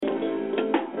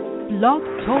Blog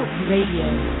Talk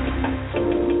Radio.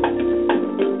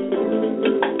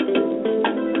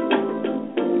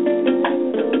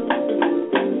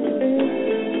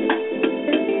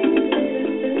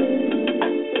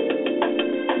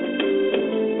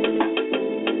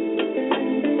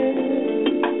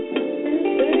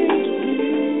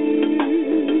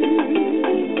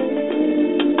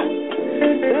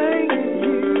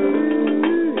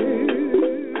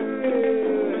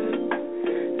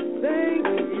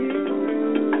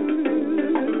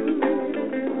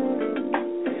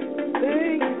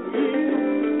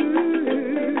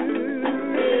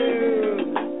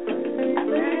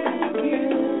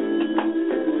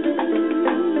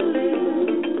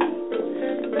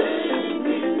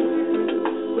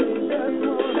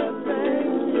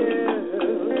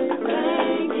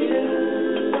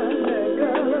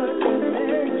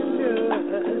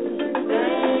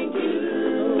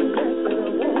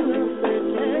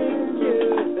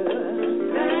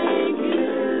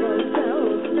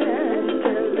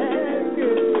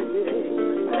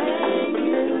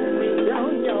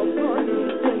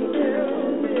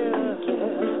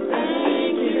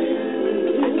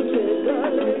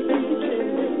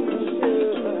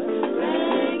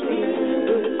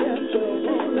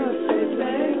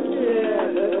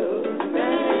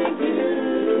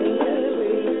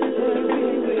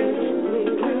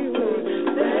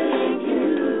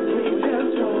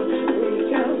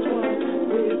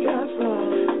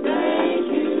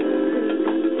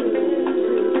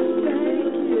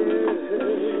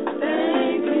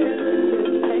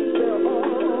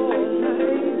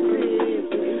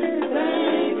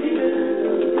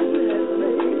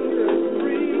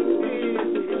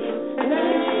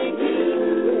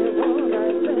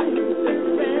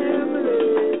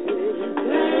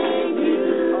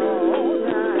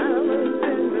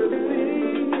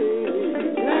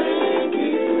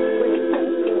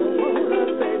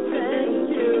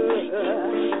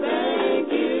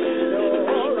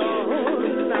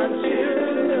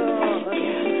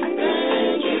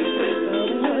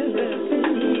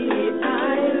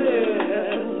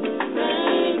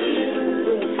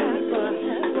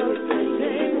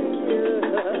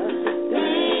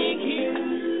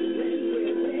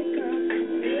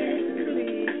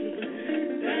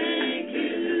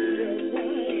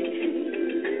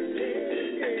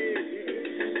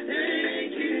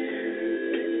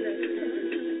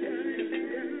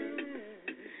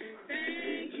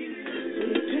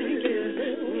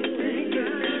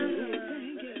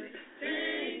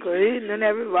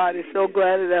 Everybody, so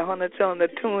glad that Hunter telling to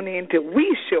tune in to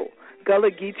We Show, Gullah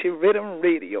Geechee Rhythm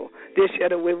Radio. This show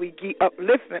the way we give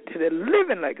upliftment to the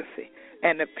living legacy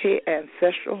and to pay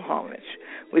ancestral homage.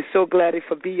 We're so glad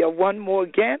for be here one more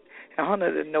again, and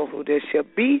Hunter to know who this shall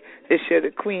be. This shall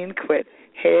the Queen quit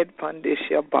head upon this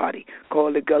shall body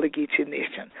called the Gullah Geechee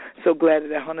Nation. So glad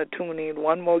that Hunter tune in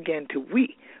one more again to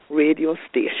We Radio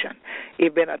Station.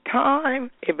 It been a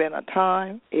time.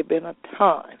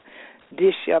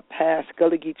 This year past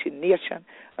Gullah Geechee Nation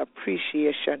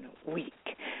Appreciation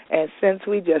Week. And since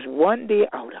we just one day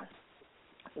out,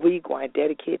 we going to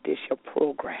dedicate this year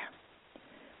program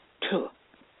to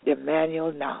the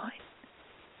Manual 9.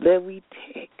 Let we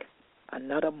take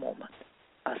another moment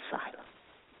of silence.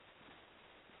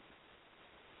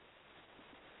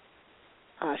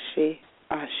 Ashe,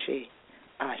 Ashe,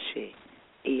 Ashe,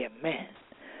 Amen.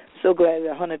 So glad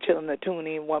that Hunter children are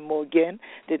tuning in one more again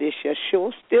to this year's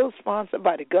show, still sponsored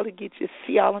by the Gullah Geechee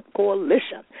Silent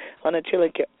Coalition. Hunter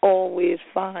children can always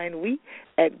find we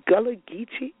at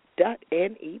gullahgeechee.net.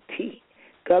 gullahgeechee.net.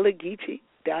 GullahGeechee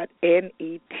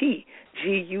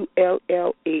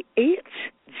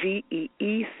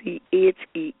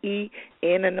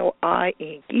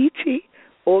in Geechee.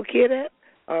 Okay, that?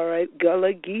 All right,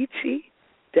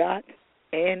 gullahgeechee.net.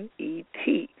 And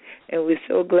we're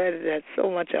so glad that so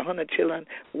much of 100 children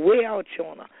way out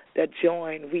yonder that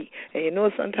join we. And you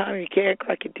know sometimes you can't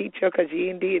crack your teacher because you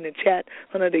ain't in the chat.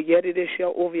 100 to get it this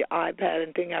show over your iPad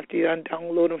and thing after you done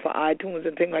download them for iTunes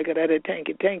and things like that.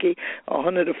 Tanky. Or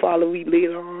 100 to follow we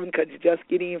later on because you just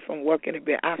get in from working a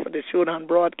bit after the show done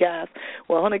broadcast.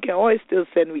 Well, 100 can always still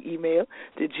send me email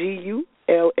to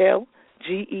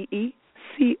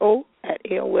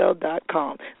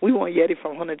gullgeeco@AOL.com. We want Yeti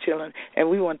from 100 Children, and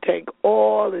we want to thank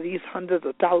all of these hundreds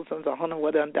of thousands of 100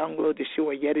 who done download the show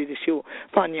and Yeti the show,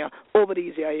 Panya, over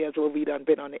these years where we done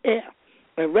been on the air.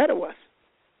 And read of us,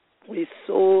 We're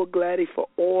so glad for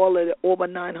all of the over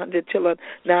 900 children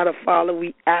now to follow.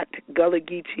 We at Gullah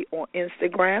Geechee on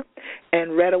Instagram,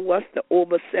 and Retta West, the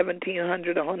over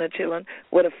 1,700 children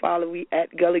with a follow. We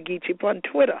at Gullah Geechee on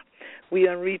Twitter. We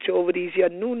done reach over these your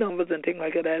new numbers and things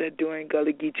like that during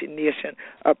Gullah Geechee Nation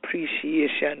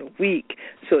Appreciation Week.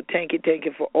 So thank you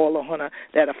for all the honor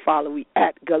that are follow. We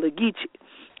at Gullah Geechee.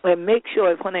 And make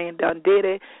sure, if one ain't done did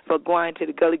it, for going to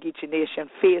the Gullah Geechee Nation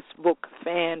Facebook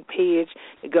fan page,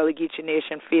 the Gullah Geechee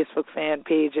Nation Facebook fan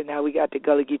page, and now we got the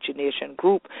Gullah Geechee Nation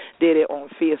group, did it on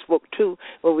Facebook too,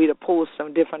 where we post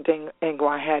some different things and go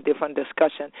and have different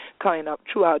discussion coming up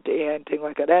throughout the air and things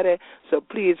like that. So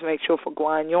please make sure for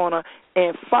Gwine Yona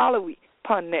and follow we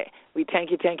upon that. We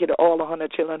thank you to all the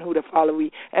 100 children who to follow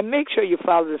we, and make sure you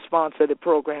follow the sponsor of the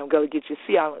program, Gullah Geechee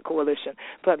Sea Island Coalition,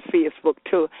 on Facebook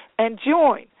too, and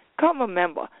join. Come a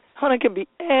member. Hunter can be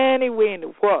anywhere in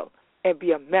the world and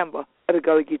be a member of the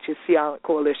Gullah Geechee Sea Island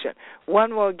Coalition.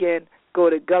 One more again, go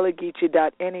to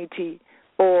gullahgeechee.net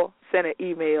or send an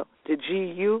email to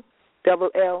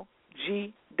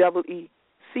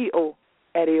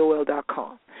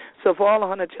gullgeeco@aol.com. So for all the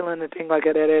 100 children and things like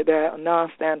that,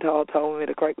 non-stand tall told me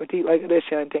to crack my teeth like this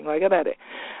and things like that.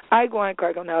 I go and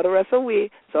crack them now the rest of the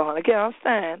week, so 100 can't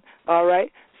stand, all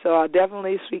right? So I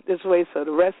definitely speak this way so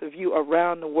the rest of you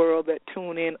around the world that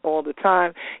tune in all the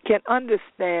time can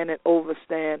understand and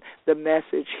overstand the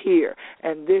message here.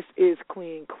 And this is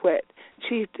Queen Quet,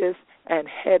 Chiefess and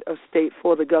Head of State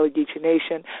for the Gullah Geechee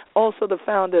Nation, also the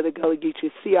founder of the Gullah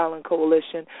Geechee Sea Island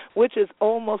Coalition, which is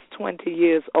almost 20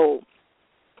 years old.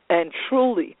 And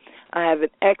truly, I have an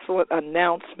excellent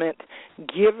announcement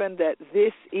given that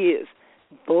this is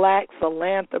Black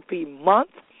Philanthropy Month.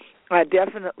 I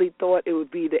definitely thought it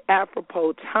would be the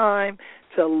apropos time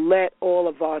to let all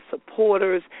of our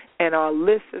supporters and our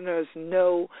listeners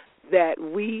know that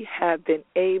we have been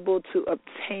able to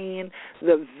obtain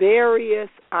the various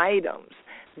items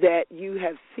that you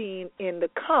have seen in the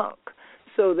conch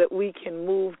so that we can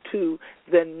move to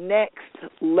the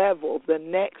next level, the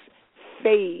next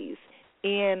phase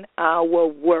in our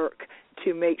work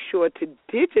to make sure to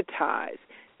digitize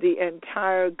the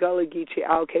entire Gullah Geechee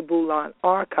Al-Kebulan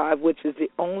archive, which is the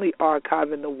only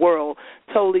archive in the world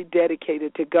totally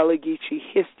dedicated to Gullah Geechee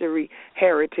history,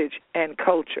 heritage, and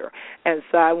culture. And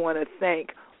so I want to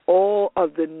thank all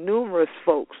of the numerous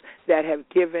folks that have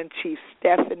given Chief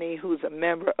Stephanie, who's a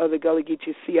member of the Gullah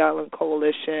Geechee Sea Island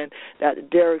Coalition, Dr.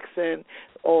 Derrickson,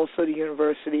 also the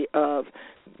University of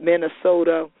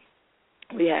Minnesota.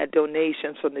 We had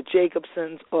donations from the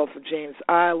Jacobsons off of James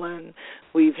Island.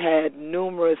 We've had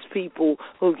numerous people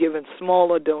who've given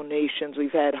smaller donations.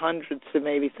 We've had hundreds to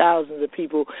maybe thousands of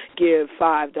people give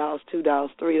 $5, $2,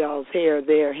 $3 here,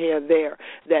 there,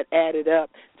 that added up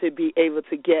to be able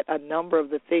to get a number of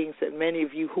the things that many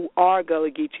of you who are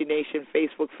Gullah Geechee Nation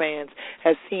Facebook fans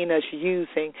have seen us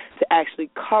using to actually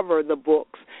cover the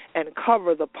books and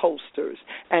cover the posters.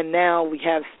 And now we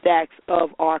have stacks of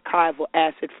archival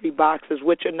acid-free boxes,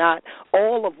 which are not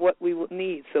all of what we will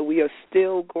need. So we are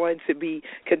still going to be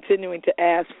continuing to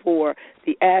ask for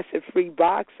the acid-free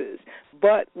boxes,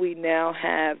 but we now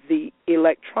have the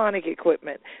electronic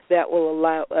equipment that will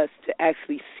allow us to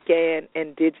actually scan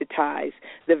and digitize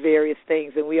the various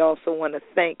things. And we also want to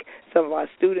thank some of our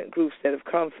student groups that have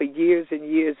come for years and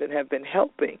years and have been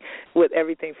helping with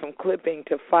everything from clipping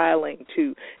to filing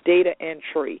to data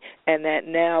entry, and that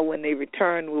now when they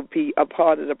return will be a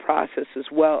part of the process as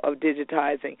well of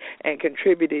digitizing, and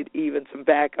contributed even some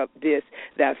backup disks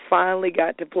that finally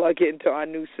got to plug into our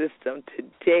new system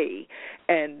today,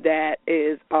 and that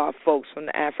is our folks from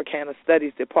the Africana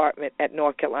Studies Department at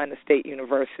North Carolina State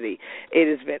University.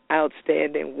 It has been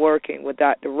outstanding working with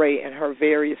Dr. Ray and her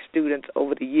various students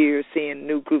over the years, seeing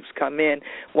new groups come in,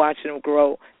 watching them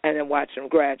grow, and then watching them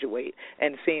graduate,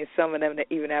 and seeing some of them that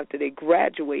even after they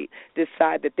graduate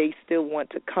decide that they still want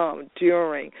to come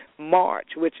during March,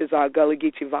 which is our Gullah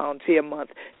Geechee Volunteer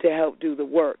Month, to help do the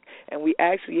work. And we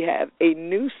actually have a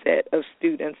new set of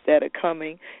students that are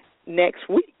coming next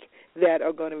week that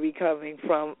are going to be coming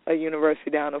from a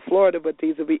university down in Florida, but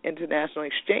these will be international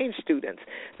exchange students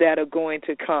that are going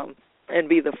to come and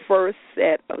be the first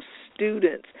set of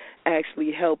students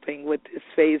actually helping with this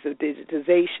phase of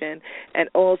digitization, and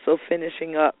also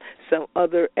finishing up some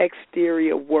other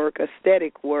exterior work,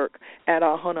 aesthetic work, at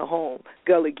our Hunter Home,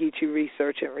 Gullah Geechee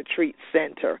Research and Retreat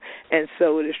Center. And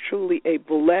so it is truly a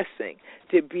blessing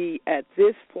to be at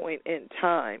this point in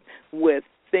time with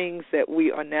things that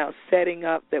we are now setting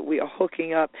up, that we are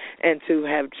hooking up, and to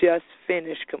have just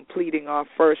finished completing our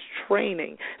first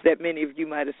training that many of you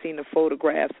might have seen the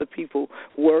photographs of people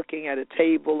working at a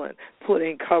table and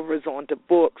putting covers onto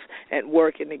books and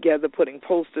working together, putting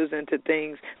posters into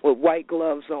things with white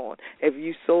gloves on. If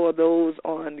you saw those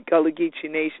on Gullah Geechee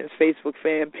Nation's Facebook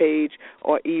fan page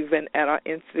or even at our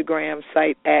Instagram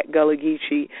site at Gullah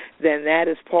Geechee, then that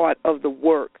is part of the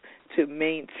work to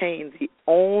maintain the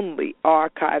only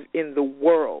archive in the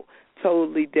world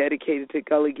totally dedicated to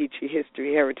Gullah Geechee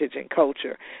history, heritage, and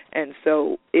culture. And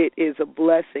so it is a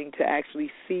blessing to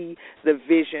actually see the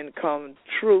vision come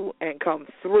true and come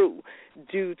through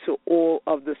due to all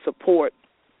of the support.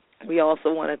 We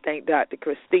also want to thank Dr.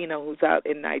 Christina, who's out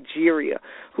in Nigeria,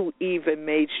 who even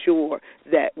made sure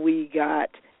that we got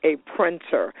a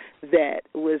printer that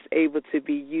was able to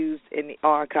be used in the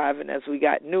archive. And as we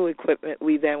got new equipment,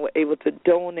 we then were able to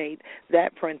donate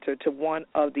that printer to one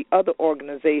of the other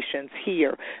organizations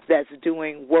here that's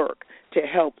doing work to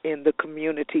help in the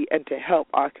community and to help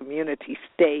our community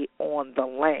stay on the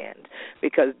land,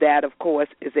 because that, of course,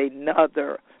 is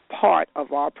another part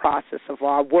of our process of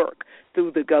our work through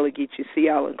the Gullah Geechee Sea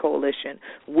Island Coalition,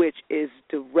 which is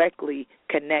directly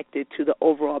connected to the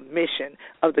overall mission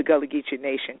of the Gullah Geechee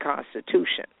Nation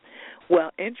Constitution.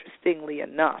 Well, interestingly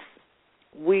enough,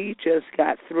 we just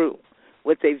got through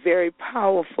with a very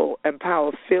powerful and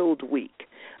power-filled week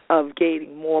of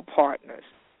gaining more partners,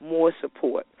 more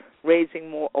support, raising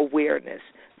more awareness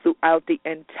throughout the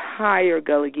entire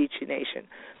Gullah Geechee Nation,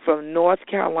 from North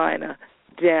Carolina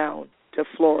down to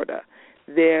Florida.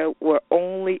 There were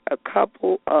only a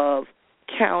couple of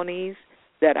counties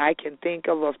that I can think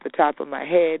of off the top of my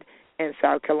head in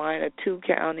South Carolina, 2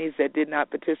 counties that did not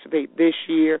participate this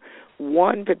year.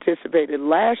 One participated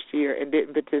last year and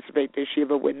didn't participate this year,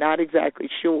 but we're not exactly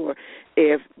sure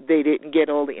if they didn't get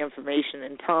all the information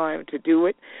in time to do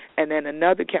it. And then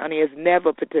another county has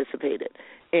never participated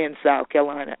in South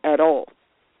Carolina at all.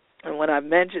 And when I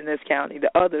mention this county,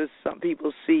 the others, some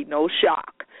people see no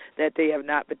shock that they have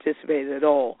not participated at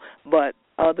all. But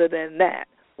other than that,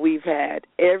 we've had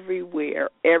everywhere,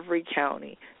 every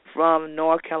county from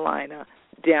North Carolina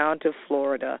down to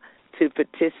Florida to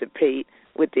participate,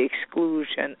 with the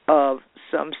exclusion of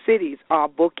some cities. Our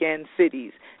bookend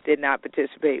cities did not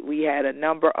participate. We had a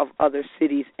number of other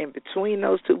cities in between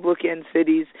those 2 bookend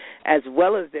cities, as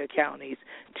well as their counties,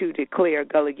 to declare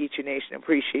Gullah Geechee Nation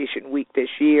Appreciation Week this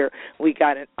year. We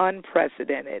got an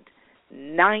unprecedented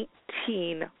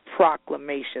 19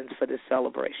 proclamations for the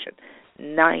celebration.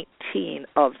 19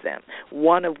 of them,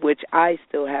 one of which I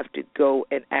still have to go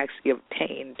and actually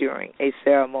obtain during a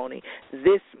ceremony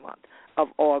this month of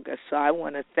August. So I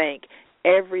want to thank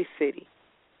every city,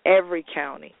 every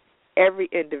county, every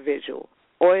individual,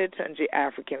 Oyotunji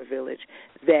African Village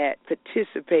that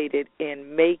participated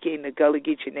in making the Gullah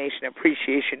Geechee Nation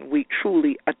Appreciation Week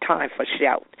truly a time for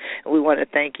shout. And we want to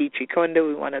thank Geechee Kunda.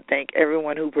 We want to thank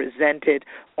everyone who presented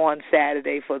on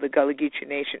Saturday for the Gullah Geechee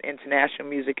Nation International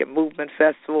Music and Movement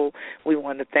Festival. We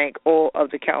want to thank all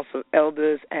of the Council of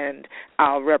Elders and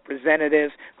our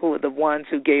representatives who are the ones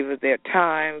who gave us their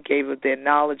time, gave us their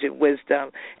knowledge and wisdom,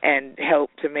 and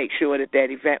helped to make sure that that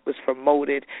event was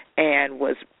promoted and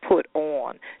was put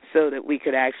on so that we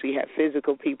could actually have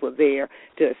physical people there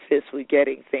to assist with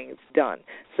getting things done.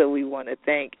 So we want to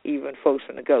thank even folks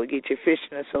from the Gullah Geechee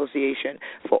Fishing Association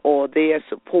for all their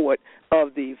support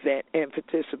of the event and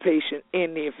participation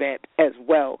in the event as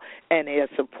well, and their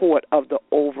support of the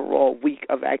overall week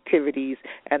of activities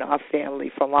and our family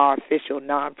from our official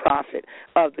nonprofit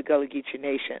of the Gullah Geechee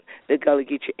Nation, the Gullah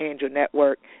Geechee Angel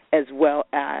Network, as well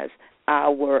as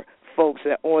our folks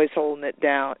that are always holding it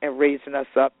down and raising us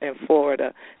up in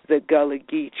Florida, the Gullah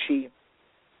Geechee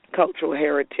Cultural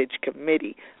Heritage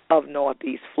Committee of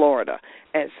Northeast Florida.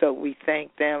 And so we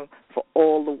thank them for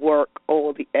all the work,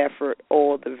 all the effort,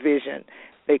 all the vision,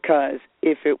 because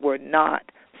if it were not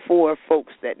for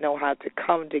folks that know how to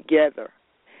come together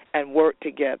and work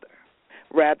together,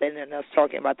 rather than us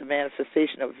talking about the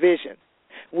manifestation of vision,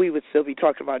 we would still be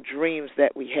talking about dreams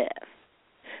that we have.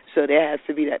 So there has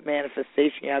to be that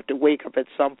manifestation. You have to wake up at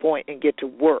some point and get to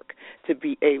work to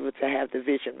be able to have the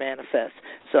vision manifest.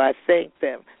 So I thank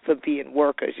them for being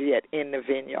workers yet in the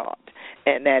vineyard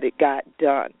and that it got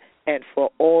done. And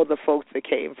for all the folks that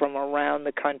came from around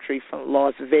the country, from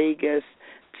Las Vegas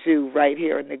to right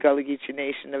here in the Gullah Geechee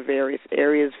Nation, the various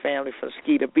areas, family from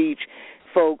Skeeter Beach,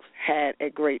 folks had a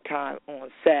great time on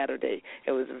Saturday.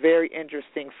 It was a very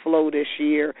interesting flow this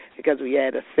year because we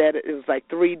had a set. It was like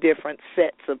 3 different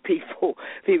sets of people.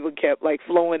 People kept like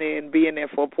flowing in, being there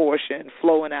for a portion,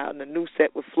 flowing out, and the new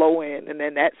set would flow in, and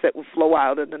then that set would flow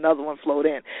out, and another one flowed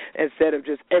in, instead of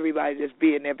just everybody just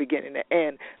being there beginning to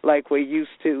end like we're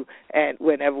used to and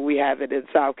whenever we have it in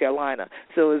South Carolina.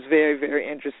 So it was very, very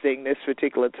interesting this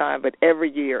particular time. But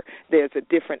every year there's a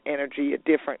different energy, a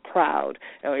different crowd,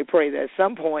 and we pray that at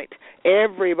some point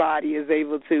everybody is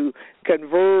able to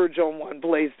converge on one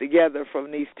place together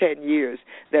from these 10 years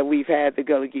that we've had the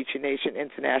Gullah Geechee Nation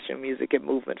International Music and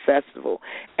Movement Festival.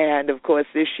 And, of course,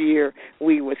 this year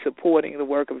we were supporting the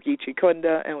work of Geechee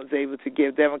Kunda and was able to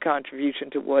give them a contribution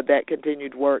toward that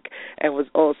continued work, and was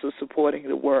also supporting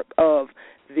the work of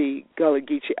the Gullah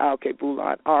Geechee Alke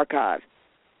Bulan Archive.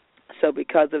 So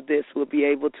because of this, we'll be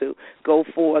able to go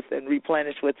forth and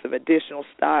replenish with some additional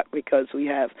stock because we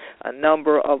have a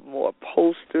number of more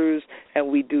posters, and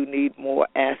we do need more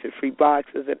acid-free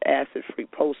boxes and acid-free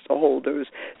poster holders.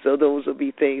 So those will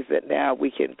be things that now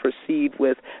we can proceed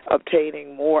with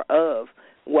obtaining more of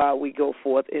while we go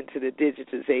forth into the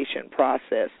digitization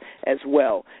process as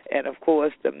well. And, of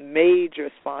course, the major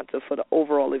sponsor for the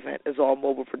overall event is All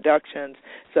Mobile Productions,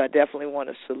 so I definitely want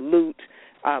to salute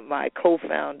my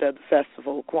co-founder of the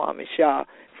festival, Kwame Shah,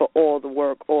 for all the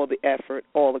work, all the effort,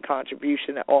 all the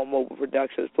contribution that All Mobile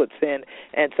Productions puts in,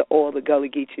 and to all the Gullah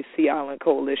Geechee Sea Island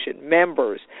Coalition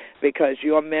members, because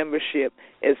your membership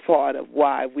is part of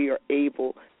why we are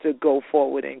able to go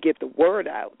forward and get the word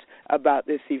out about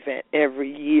this event every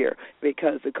year,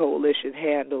 because the coalition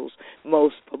handles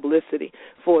most publicity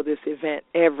for this event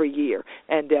every year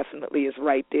and definitely is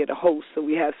right there to host. So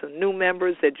we have some new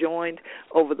members that joined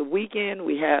over the weekend.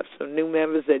 We have some new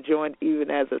members that joined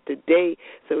even as of today.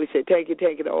 So we say thank you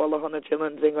to all the 100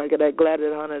 children, things like that. Glad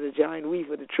that 100 the giant we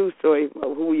for the true story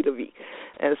of who we to be.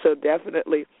 And so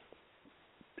definitely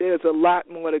there's a lot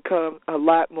more to come, a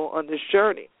lot more on this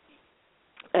journey.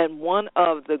 And one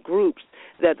of the groups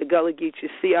that the Gullah Geechee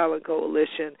Sea Island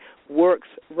Coalition works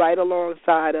right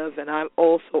alongside of, and I'm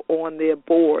also on their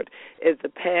board, is the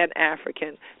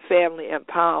Pan-African Family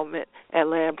Empowerment and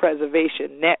Land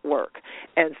Preservation Network.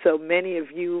 And so many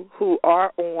of you who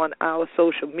are on our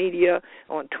social media,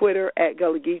 on Twitter at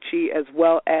Gullah Geechee, as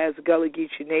well as Gullah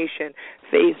Geechee Nation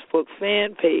Facebook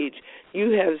fan page,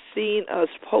 you have seen us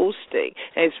posting,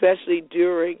 and especially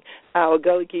during our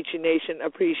Gullah Geechee Nation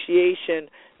Appreciation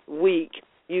Week,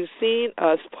 you've seen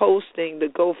us posting the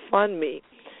GoFundMe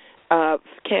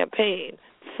campaign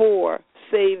for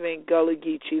saving Gullah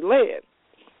Geechee land.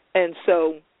 And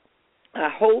so I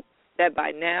hope that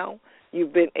by now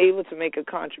you've been able to make a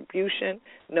contribution,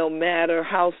 no matter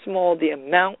how small the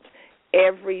amount.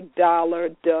 Every dollar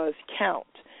does count.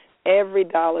 Every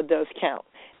dollar does count.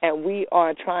 And we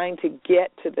are trying to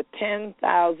get to the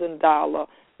 $10,000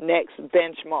 next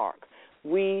benchmark.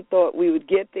 We thought we would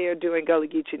get there during Gullah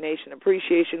Geechee Nation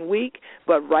Appreciation Week,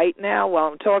 but right now, while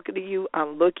I'm talking to you,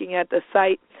 I'm looking at the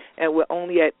site, and we're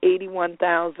only at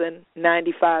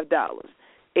 $81,095.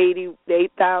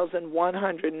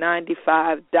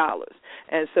 $88,195.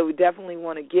 And so we definitely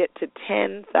want to get to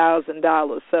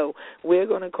 $10,000. So we're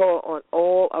going to call on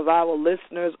all of our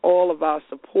listeners, all of our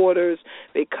supporters,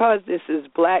 because this is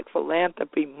Black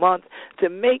Philanthropy Month, to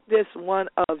make this one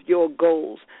of your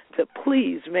goals, to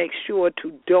please make sure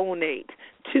to donate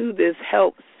to this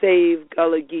Help Save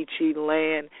Gullah Geechee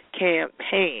Land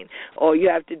campaign. All you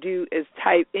have to do is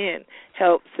type in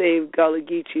Help Save Gullah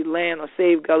Geechee Land or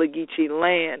Save Gullah Geechee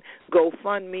Land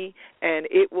GoFundMe, and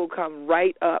it will come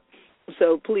right up.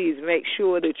 So please make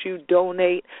sure that you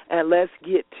donate, and let's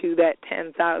get to that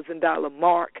 $10,000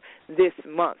 mark this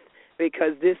month,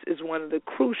 because this is one of the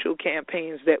crucial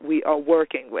campaigns that we are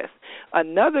working with.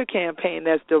 Another campaign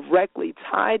that's directly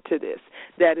tied to this,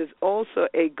 that is also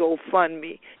a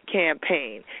GoFundMe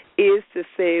campaign, is to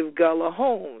save Gullah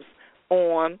homes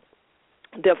on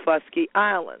Defusky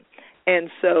Island.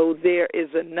 And so there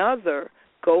is another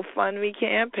GoFundMe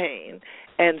campaign,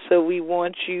 and so we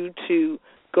want you to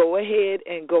go ahead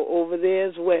and go over there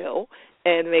as well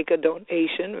and make a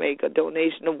donation. Make a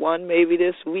donation to one maybe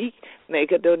this week.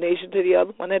 Make a donation to the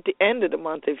other one at the end of the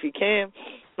month if you can.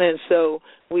 And so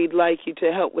we'd like you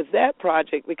to help with that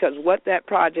project, because what that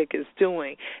project is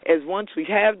doing is, once we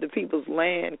have the people's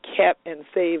land kept and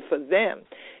saved for them,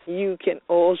 you can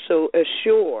also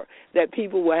assure that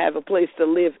people will have a place to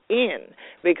live in,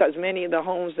 because many of the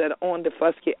homes that are on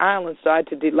Defusky Island started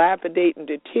to dilapidate and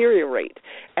deteriorate.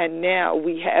 And now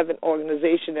we have an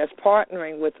organization that's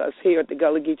partnering with us here at the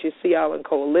Gullah Geechee Sea Island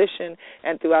Coalition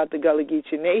and throughout the Gullah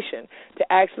Geechee Nation to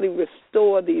actually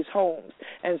restore these homes.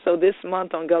 And so this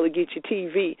month on Gullah Geechee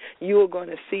TV, you are going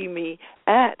to see me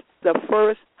at the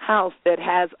first house that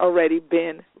has already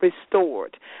been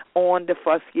restored on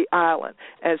Defusky Island.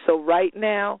 And so right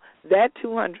now, that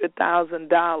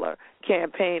 $200,000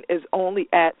 campaign is only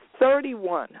at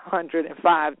 $3,105.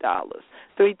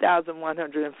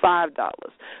 $3,105.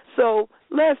 So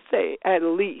let's say, at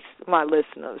least, my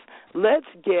listeners, let's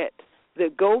get the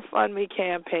GoFundMe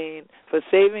campaign for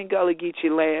Saving Gullah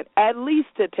Geechee Land at least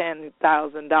to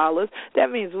 $10,000. That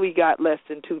means we got less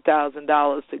than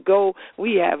 $2,000 to go.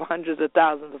 We have hundreds of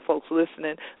thousands of folks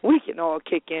listening. We can all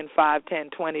kick in $5, $10,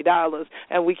 $20,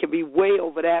 and we can be way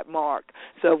over that mark.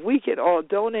 So if we could all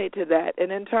donate to that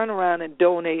and then turn around and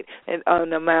donate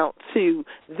an amount to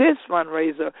this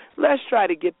fundraiser, let's try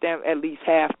to get them at least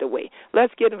half the way.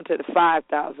 Let's get them to the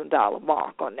 $5,000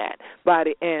 mark on that by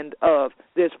the end of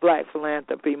this Black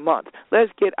Philanthropy Month.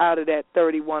 Let's get out of that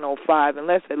 3,105 and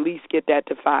let's at least get that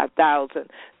to 5,000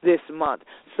 this month.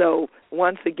 So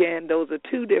once again, those are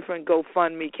two different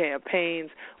GoFundMe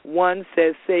campaigns. One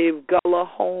says Save Gullah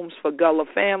Homes for Gullah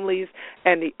Families,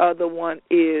 and the other one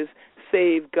is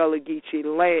Save Gullah Geechee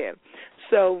Land.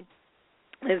 So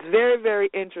it's very, very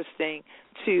interesting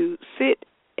to sit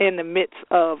in the midst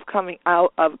of coming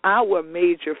out of our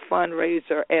major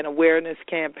fundraiser and awareness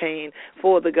campaign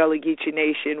for the Gullah Geechee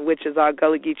Nation, which is our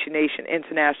Gullah Geechee Nation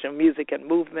International Music and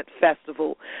Movement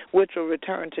Festival, which will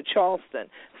return to Charleston,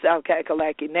 South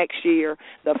Kakalaki next year,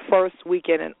 the first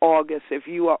weekend in August. If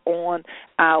you are on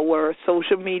our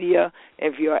social media,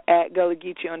 if you're at Gullah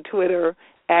Geechee on Twitter,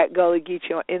 at Gullah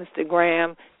Geechee on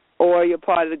Instagram, or you're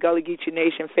part of the Gullah Geechee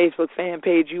Nation Facebook fan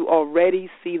page, you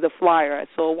already see the flyer. I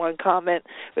saw one comment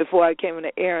before I came in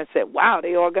the air and said, wow,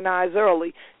 they organize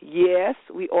early. Yes,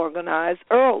 we organize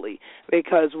early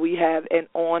because we have an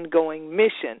ongoing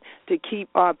mission to keep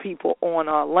our people on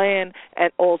our land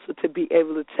and also to be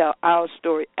able to tell our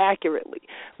story accurately.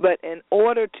 But in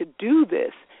order to do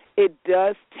this, it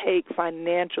does take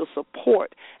financial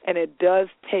support, and it does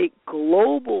take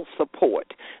global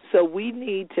support. So we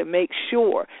need to make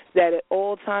sure that at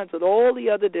all times, with all the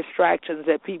other distractions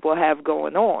that people have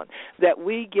going on, that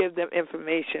we give them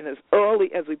information as early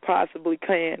as we possibly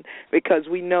can, because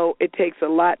we know it takes a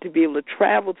lot to be able to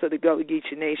travel to the Gullah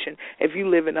Geechee Nation if you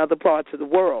live in other parts of the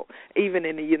world, even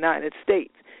in the United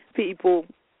States. People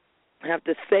have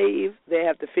to save. They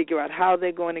have to figure out how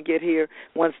they're going to get here.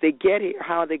 Once they get here,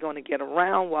 how are they going to get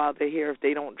around while they're here if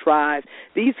they don't drive?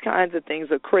 These kinds of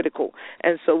things are critical.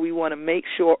 And so we want to make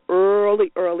sure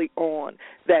early on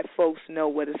that folks know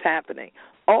what is happening.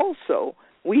 Also,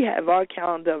 we have our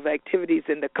calendar of activities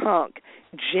in the Conch,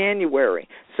 January,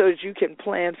 so that you can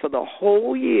plan for the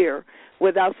whole year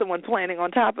without someone planning on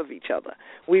top of each other.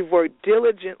 We've worked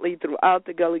diligently throughout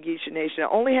the Gullah Geechee Nation. I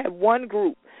only had one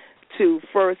group to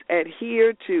first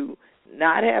adhere to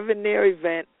not having their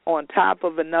event on top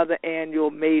of another annual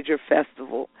major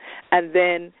festival, and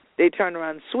then they turned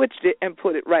around and switched it and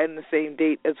put it right on the same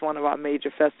date as one of our major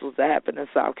festivals that happened in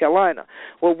South Carolina.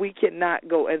 Well, we cannot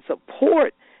go and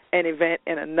support an event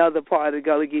in another part of the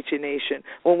Gullah Geechee Nation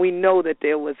when we know that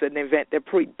there was an event that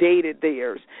predated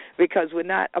theirs, because we're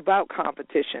not about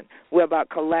competition. We're about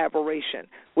collaboration.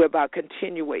 We're about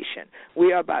continuation.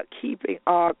 We are about keeping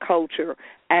our culture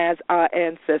as our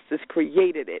ancestors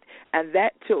created it. And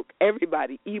that took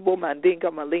everybody, Igbo, Mandinka,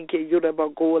 Malinke, Yoruba,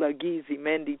 Gola, Gizi,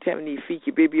 Mendi, Temni,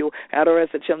 Fiki, Bibio, and the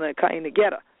rest of children coming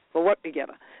together, for work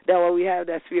together. That's why we have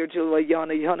that spiritual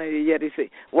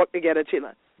work together,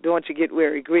 children. Don't you get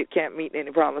weary? Grit can't meet in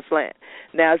the promised land.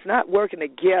 Now, it's not working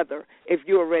together if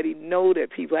you already know that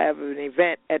people have an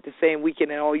event at the same weekend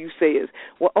and all you say is,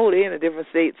 well, they're in a different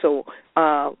state, so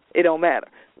it don't matter.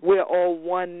 We're all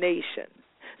one nation.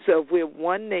 So if we're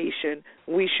one nation,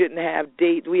 we shouldn't have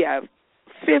dates. We have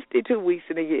 52 weeks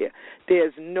in a year.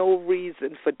 There's no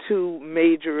reason for two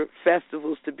major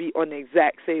festivals to be on the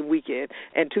exact same weekend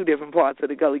in two different parts of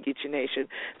the Gullah Geechee Nation,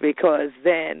 because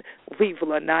then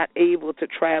people are not able to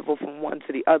travel from one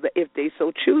to the other if they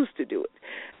so choose to do it.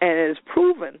 And it is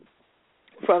proven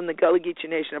from the Gullah Geechee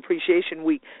Nation Appreciation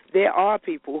Week, there are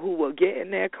people who will get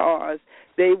in their cars,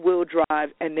 they will drive,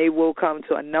 and they will come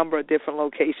to a number of different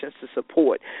locations to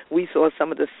support. We saw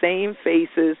some of the same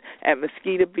faces at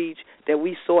Mosquito Beach that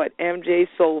we saw at MJ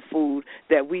Soul Food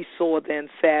that we saw then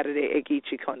Saturday at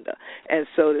Geechee. And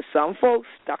so there's some folks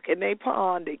stuck in their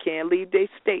pond. They can't leave their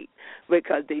state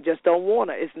because they just don't want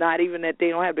to. It's not even that they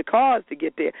don't have the cars to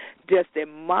get there, just their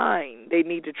mind. They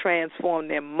need to transform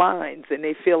their minds, and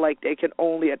they feel like they can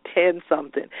only attend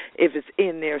something if it's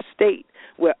in their state,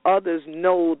 where others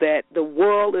know that the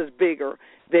world is bigger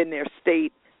than their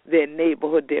state, their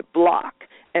neighborhood, their block.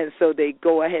 And so they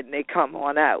go ahead and they come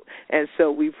on out. And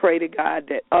so we pray to God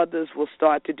that others will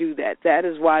start to do that. That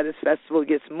is why this festival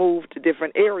gets moved to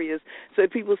different areas so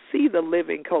that people see the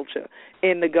living culture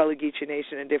in the Gullah Geechee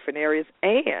Nation in different areas,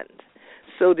 and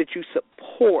so that you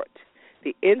support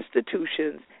the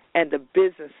institutions and the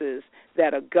businesses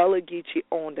that are Gullah Geechee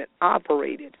owned and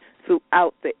operated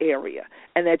throughout the area,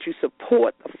 and that you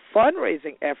support the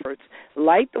fundraising efforts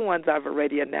like the ones I've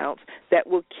already announced that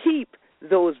will keep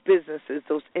those businesses,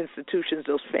 those institutions,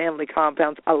 those family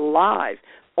compounds alive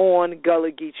on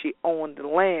Gullah Geechee-owned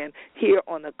land here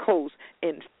on the coast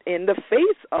in the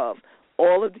face of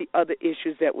all of the other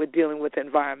issues that we're dealing with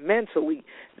environmentally,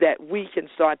 that we can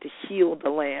start to heal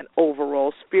the land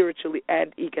overall, spiritually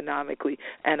and economically,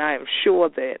 and I am sure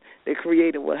that the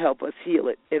Creator will help us heal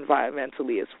it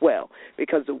environmentally as well,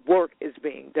 because the work is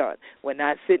being done. We're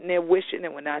not sitting there wishing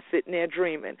and we're not sitting there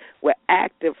dreaming. We're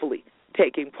actively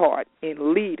taking part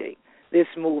in leading this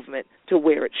movement to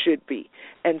where it should be.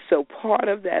 And so part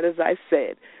of that, as I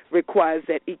said, requires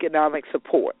that economic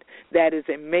support. That is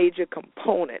a major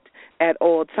component at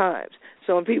all times.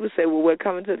 So when people say, well, we're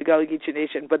coming to the Gullah Geechee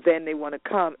Nation, but then they want to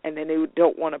come and then they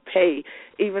don't want to pay,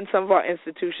 even some of our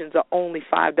institutions are only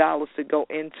 $5 to go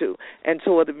into and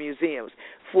tour the museums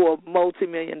for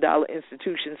multi-million-dollar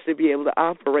institutions to be able to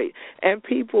operate. And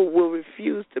people will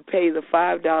refuse to pay the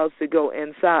 $5 to go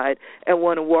inside and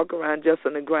want to walk around just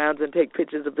on the grounds and take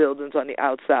pictures of buildings on the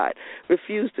outside.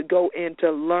 Refuse to go in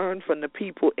to learn from the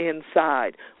people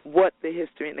inside what the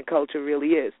history and the culture really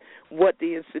is, what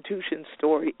the institution's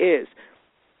story is.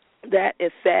 That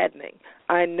is saddening.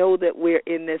 I know that we're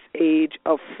in this age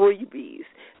of freebies,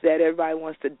 that everybody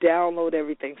wants to download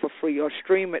everything for free or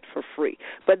stream it for free.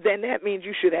 But then that means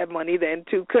you should have money then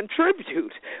to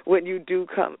contribute when you do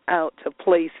come out to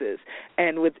places.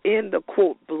 And within the,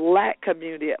 quote, black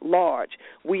community at large,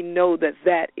 we know that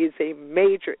that is a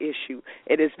major issue.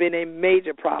 It has been a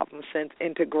major problem since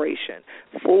integration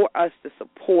for us to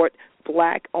support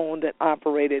black-owned and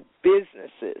operated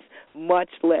businesses, much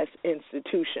less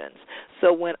institutions.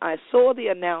 So when I saw the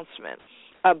announcement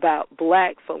about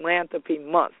Black Philanthropy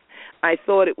Month, I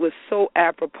thought it was so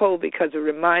apropos because it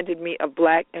reminded me of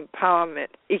Black Empowerment,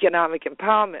 Economic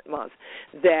Empowerment Month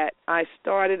that I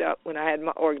started up when I had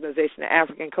my organization, the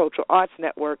African Cultural Arts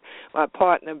Network. My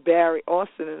partner, Barry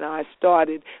Austin, and I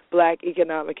started Black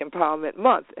Economic Empowerment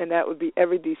Month, and that would be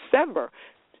every December,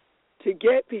 to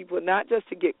get people not just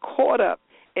to get caught up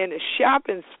in a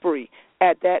shopping spree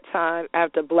at that time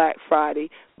after Black Friday,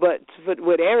 but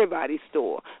with everybody's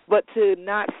store, but to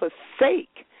not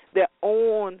forsake their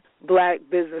own black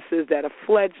businesses that are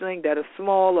fledgling, that are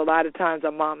small, a lot of times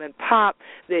are mom and pop.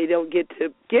 They don't get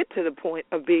to the point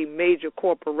of being major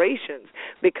corporations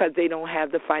because they don't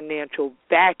have the financial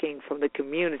backing from the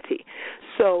community.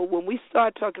 So when we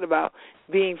start talking about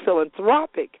being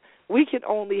philanthropic, we can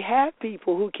only have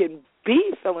people who can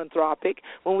be philanthropic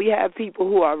when we have people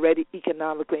who are already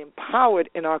economically empowered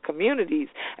in our communities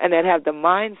and that have the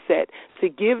mindset to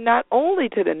give not only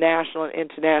to the national and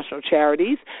international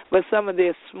charities, but some of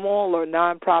their smaller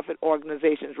nonprofit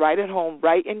organizations right at home,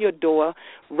 right in your door,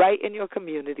 right in your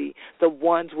community, the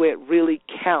ones where it really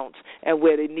counts and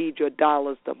where they need your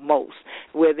dollars the most,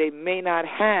 where they may not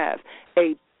have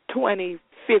a $20,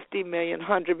 $50 million,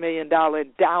 $100 million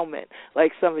endowment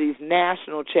like some of these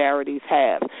national charities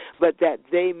have, but that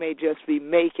they may just be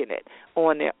making it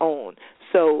on their own.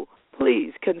 So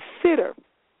please consider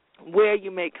where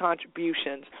you make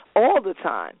contributions all the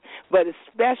time, but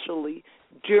especially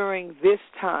during this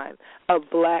time of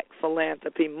Black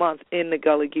Philanthropy Month in the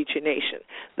Gullah Geechee Nation.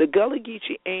 The Gullah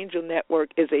Geechee Angel Network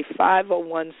is a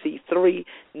 501c3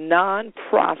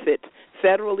 nonprofit,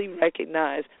 federally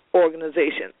recognized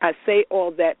organization. I say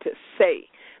all that to say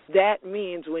that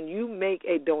means when you make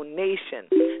a donation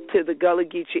to the Gullah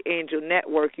Geechee Angel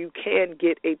Network, you can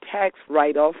get a tax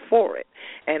write-off for it.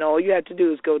 And all you have to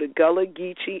do is go to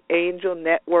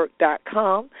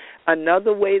GullahGeecheeAngelNetwork.com.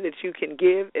 Another way that you can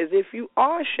give is if you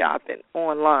are shopping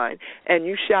online and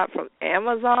you shop from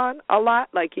Amazon a lot,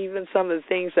 like even some of the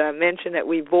things that I mentioned that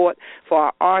we bought for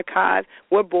our archive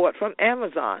were bought from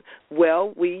Amazon.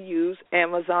 Well, we use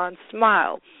Amazon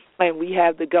Smile, and we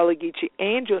have the Gullah Geechee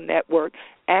Angel Network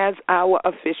as our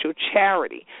official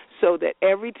charity. so that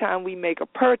every time we make a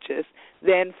purchase,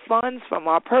 then funds from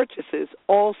our purchases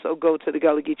also go to the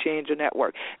Gullah Geechee Angel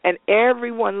Network. And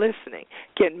everyone listening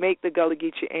can make the Gullah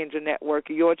Geechee Angel Network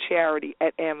your charity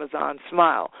at Amazon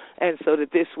Smile. And so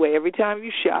that this way, every time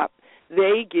you shop,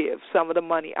 they give some of the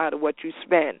money out of what you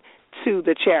spend to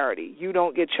the charity. You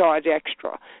don't get charged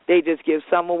extra. They just give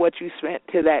some of what you spent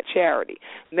to that charity.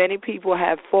 Many people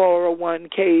have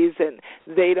 401ks, and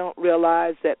they don't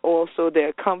realize that also there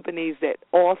are companies that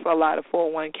offer a lot of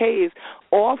 401ks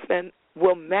often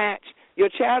will match your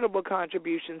charitable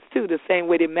contributions too, the same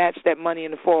way they match that money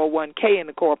in the 401k in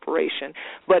the corporation.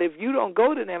 But if you don't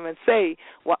go to them and say,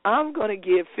 well, I'm going to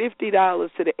give $50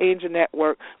 to the Angel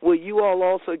Network, will you all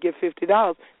also give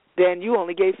 $50? Then you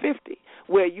only gave $50,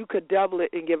 where you could double it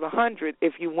and give $100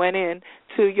 if you went in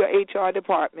to your HR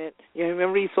department, your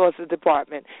Human Resources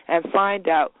department, and find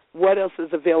out what else is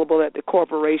available that the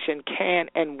corporation can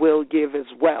and will give as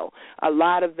well. A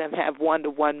lot of them have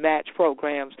one-to-one match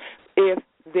programs if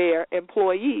their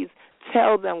employees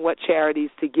tell them what charities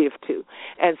to give to.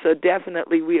 And so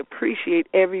definitely we appreciate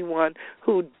everyone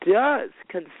who does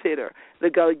consider the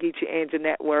Gullah Geechee Angel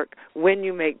Network when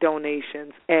you make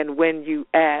donations and when you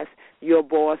ask your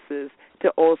bosses to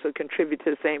also contribute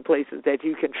to the same places that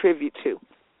you contribute to.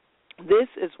 This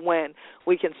is when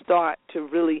we can start to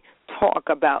really talk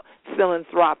about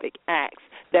philanthropic acts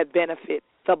that benefit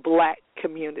the black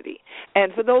community.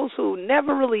 And for those who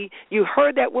never really, you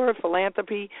heard that word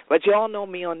philanthropy, but y'all know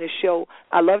me on this show.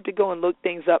 I love to go and look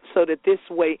things up so that this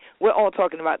way we're all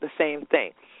talking about the same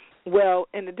thing. Well,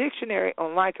 in the dictionary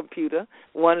on my computer,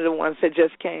 one of the ones that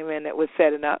just came in that was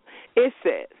setting up, it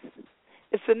says,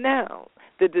 it's a noun,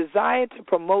 the desire to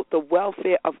promote the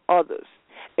welfare of others,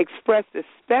 expressed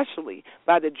especially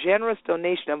by the generous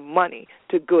donation of money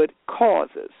to good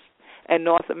causes. And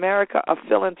North America, a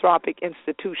philanthropic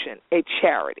institution, a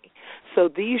charity. So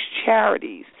these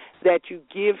charities that you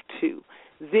give to,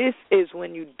 this is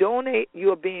when you donate,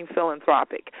 you are being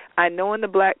philanthropic. I know in the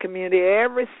black community,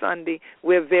 every Sunday,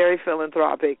 we're very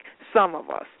philanthropic, some of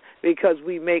us, because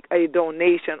we make a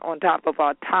donation on top of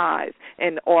our tithes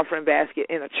and the offering basket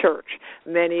in a church.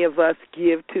 Many of us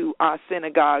give to our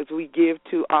synagogues. We give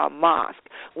to our mosque.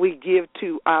 We give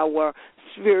to our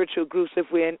spiritual groups if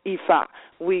we're in Ifa.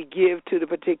 We give to the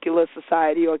particular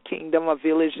society or kingdom or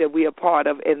village that we are part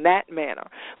of in that manner.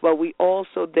 But we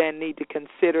also then need to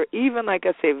consider, even like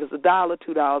I say, if it's $1,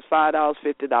 $2, $5,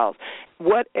 $50,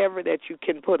 whatever that you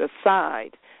can put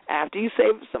aside after you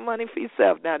save some money for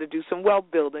yourself now to do some wealth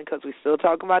building, because we still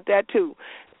talk about that too,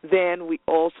 then we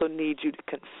also need you to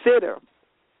consider,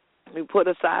 you put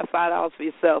aside $5 for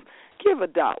yourself, give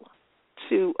 $1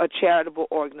 to a charitable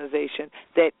organization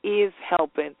that is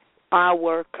helping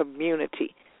our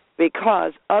community,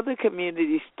 because other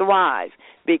communities thrive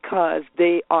because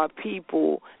they are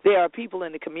people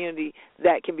in the community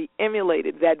that can be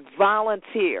emulated, that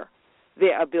volunteer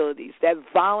their abilities, that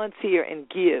volunteer and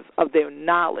give of their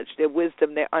knowledge, their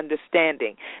wisdom, their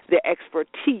understanding, their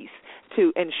expertise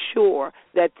to ensure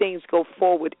that things go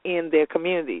forward in their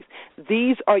communities.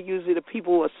 These are usually the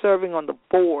people who are serving on the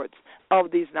boards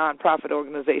of these nonprofit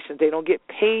organizations. They don't get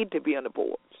paid to be on the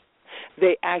boards.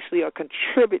 They actually are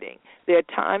contributing their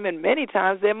time and many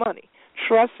times their money.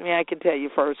 Trust me, I can tell you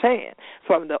firsthand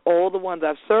from all the ones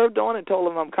I've served on and told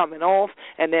them I'm coming off,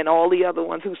 and then all the other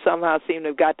ones who somehow seem to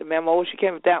have got the memo. Oh, she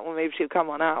came with that one, maybe she'll come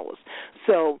on ours.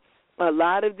 So a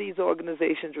lot of these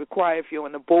organizations require, if you're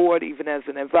on the board, even as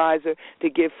an advisor, to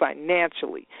give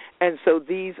financially. And so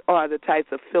these are the types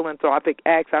of philanthropic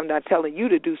acts. I'm not telling you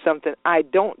to do something I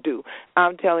don't do.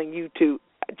 I'm telling you to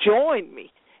join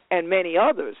me and many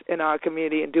others in our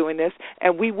community in doing this,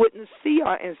 and we wouldn't see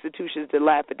our institutions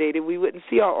dilapidated. We wouldn't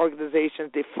see our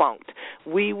organizations defunct.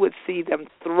 We would see them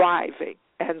thriving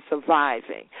and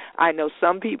surviving. I know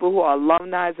some people who are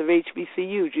alumni of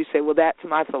HBCUs. You say, well, that's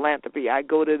my philanthropy. I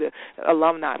go to the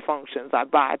alumni functions. I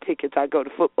buy tickets. I go to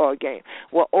football games.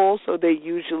 Well, also they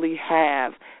usually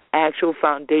have actual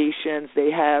foundations.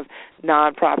 They have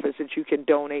nonprofits that you can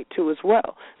donate to as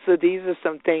well. So these are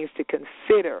some things to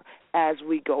consider as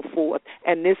we go forth.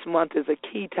 And this month is a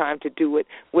key time to do it,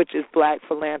 which is Black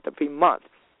Philanthropy Month.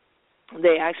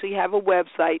 They actually have a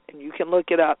website, and you can look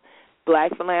it up,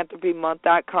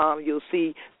 blackphilanthropymonth.com. You'll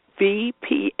see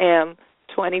BPM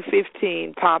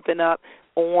 2015 popping up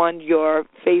on your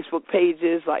Facebook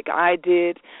pages like I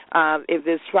did. If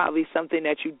there's probably something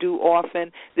that you do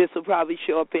often, this will probably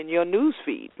show up in your news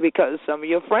feed because some of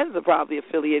your friends are probably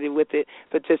affiliated with it,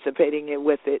 participating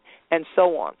with it, and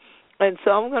so on. And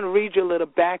so I'm going to read you a little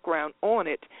background on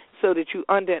it so that you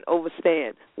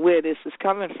understand where this is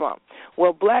coming from.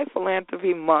 Well, Black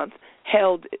Philanthropy Month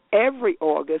held every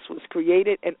August, was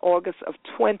created in August of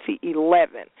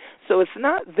 2011. So it's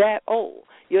not that old.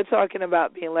 You're talking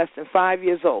about being less than 5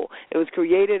 years old. It was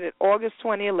created in August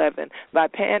 2011 by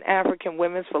Pan-African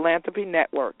Women's Philanthropy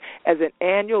Network as an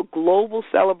annual global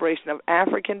celebration of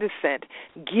African descent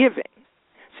giving.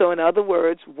 So in other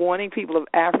words, warning people of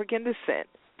African descent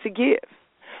to give.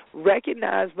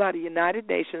 Recognized by the United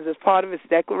Nations as part of its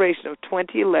declaration of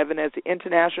 2011 as the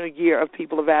International Year of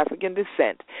People of African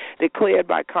Descent, declared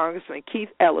by Congressman Keith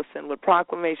Ellison with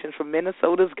proclamations from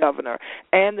Minnesota's governor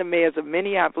and the mayors of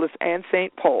Minneapolis and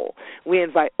St. Paul, we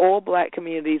invite all black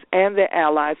communities and their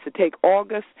allies to take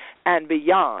August and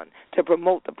beyond to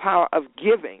promote the power of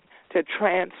giving to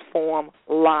transform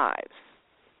lives.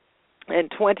 In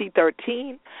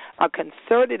 2013, a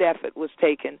concerted effort was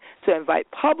taken to invite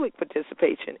public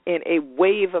participation in a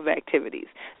wave of activities,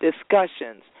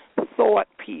 discussions, thought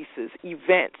pieces,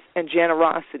 events, and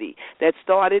generosity that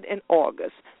started in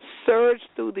August, surged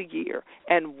through the year,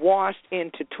 and washed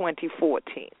into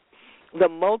 2014. The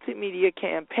multimedia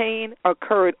campaign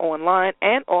occurred online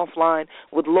and offline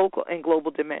with local and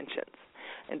global dimensions.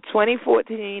 In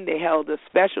 2014, they held a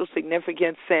special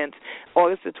significance since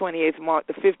August the 28th marked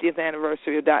the 50th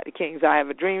anniversary of Dr. King's I Have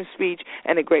a Dream speech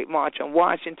and the Great March on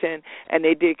Washington, and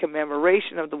they did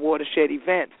commemoration of the watershed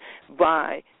events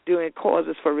by doing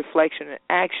causes for reflection and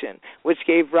action, which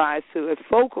gave rise to a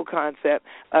focal concept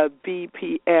of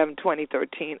BPM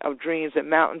 2013 of Dreams and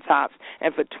Mountaintops.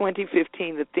 And for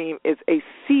 2015, the theme is a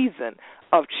season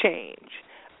of change,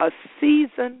 a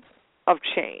season of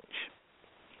change.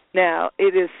 Now,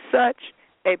 it is such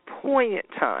a poignant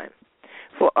time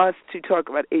for us to talk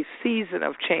about a season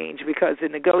of change because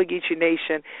in the Gullah Geechee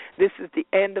Nation, this is the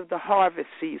end of the harvest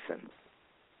season.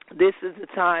 This is the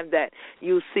time that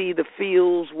you'll see the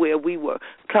fields where we were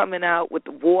coming out with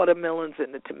the watermelons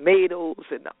and the tomatoes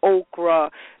and the okra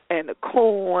and the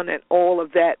corn and all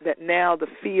of that now the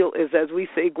field is, as we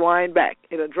say, Gwine back.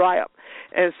 It'll dry up.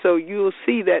 And so you'll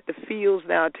see that the fields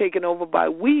now are taken over by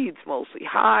weeds mostly,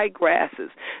 high grasses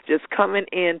just coming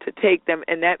in to take them,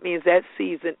 and that means that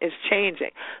season is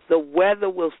changing. The weather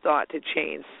will start to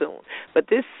change soon. But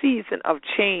this season of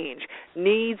change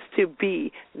needs to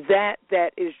be that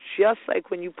is just like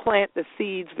when you plant the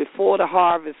seeds before the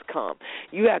harvest comes.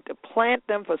 You have to plant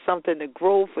them for something to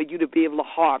grow for you to be able to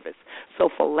harvest. So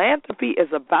philanthropy is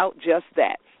about just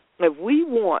that. If we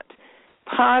want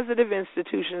positive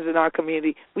institutions in our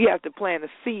community, we have to plant a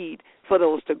seed for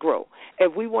those to grow.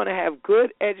 If we want to have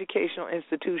good educational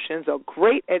institutions or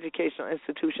great educational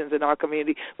institutions in our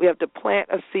community, we have to plant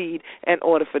a seed in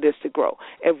order for this to grow.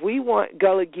 If we want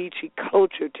Gullah Geechee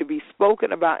culture to be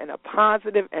spoken about in a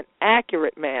positive and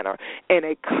accurate manner in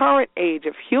a current age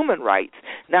of human rights,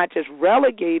 not just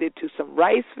relegated to some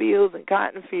rice fields and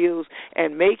cotton fields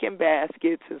and making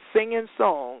baskets and singing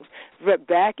songs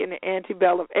back in the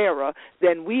antebellum era,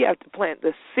 then we have to plant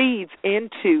the seeds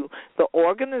into the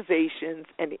organizations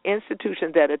and the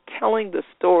institutions that are telling the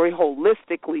story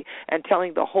holistically and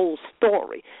telling the whole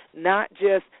story, not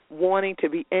just wanting to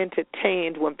be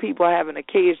entertained when people have an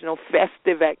occasional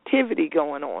festive activity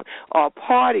going on or a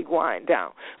party going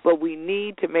down. But we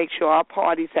need to make sure our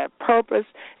parties have purpose.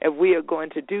 If we are going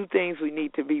to do things, we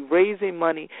need to be raising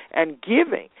money and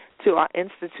giving to our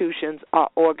institutions,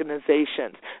 our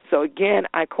organizations. So again,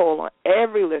 I call on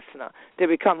every listener to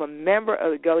become a member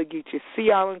of the Gullah Geechee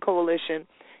Sea Island Coalition.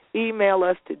 Email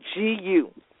us to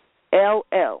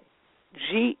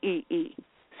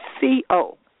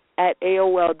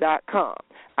gullgeeco@AOL.com.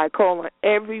 I call on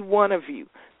every one of you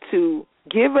to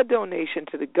give a donation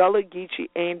to the Gullah Geechee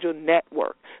Angel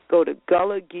Network. Go to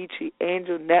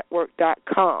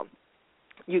GullahGeecheeAngelNetwork.com.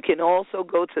 You can also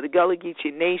go to the Gullah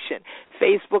Geechee Nation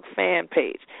Facebook fan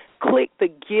page. Click the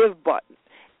Give button,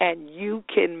 and you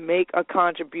can make a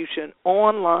contribution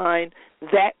online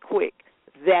that quick,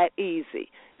 that easy.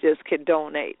 Just can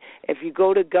donate. If you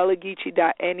go to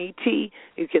GullahGeechee.net,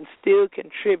 you can still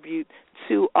contribute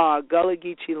to our Gullah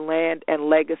Geechee Land and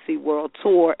Legacy World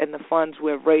Tour and the funds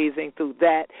we're raising through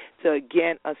that to,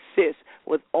 again, assist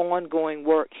with ongoing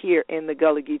work here in the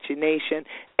Gullah Geechee Nation,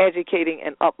 educating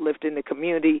and uplifting the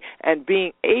community and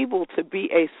being able to be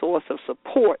a source of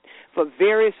support for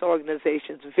various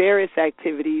organizations, various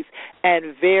activities,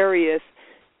 and various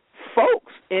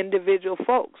folks, individual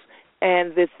folks,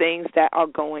 and the things that are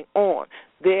going on.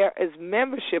 There is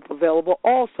membership available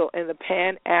also in the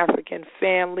Pan-African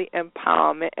Family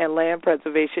Empowerment and Land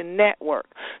Preservation Network.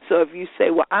 So if you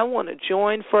say, well, I want to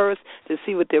join first to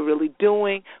see what they're really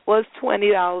doing, well, it's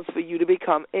 $20 for you to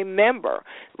become a member.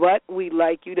 But we'd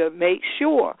like you to make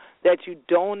sure that you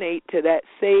donate to that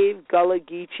Save Gullah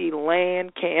Geechee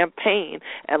Land campaign,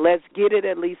 and let's get it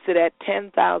at least to that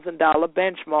 $10,000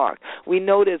 benchmark. We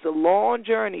know there's a long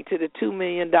journey to the $2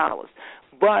 million,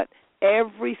 but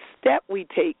every step we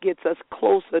take gets us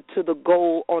closer to the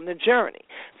goal on the journey.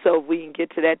 So if we can get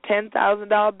to that $10,000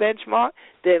 benchmark,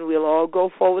 then we'll all go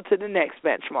forward to the next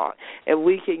benchmark. If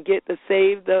we can get the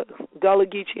Save the Gullah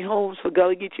Geechee Homes for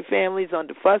Gullah Geechee Families on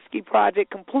the Fusky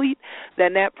project complete,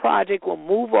 then that project will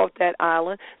move off that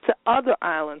island to other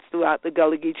islands throughout the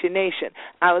Gullah Geechee Nation.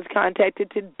 I was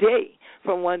contacted today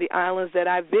from one of the islands that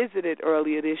I visited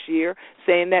earlier this year,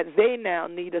 saying that they now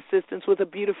need assistance with a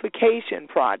beautification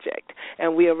project,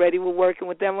 and we already were working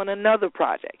with them on another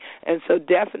project. And so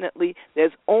definitely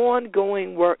there's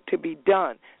ongoing work to be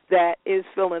done that is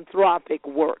philanthropic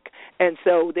work. And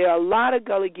so there are a lot of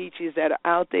Gullah Geechees that are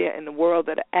out there in the world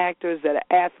that are actors, that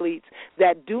are athletes,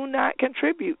 that do not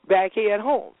contribute back here at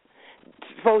home.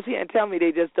 Folks here and tell me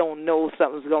they just don't know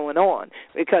something's going on,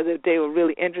 because if they were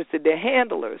really interested, their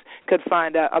handlers could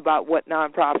find out about what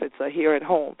nonprofits are here at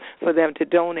home for them to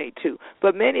donate to.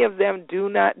 But many of them do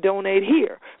not donate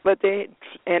here, but they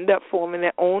end up forming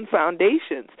their own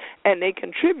foundations, and they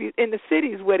contribute in the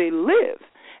cities where they live.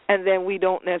 And then we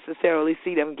don't necessarily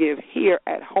see them give here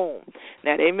at home.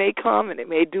 Now, they may come and they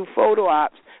may do photo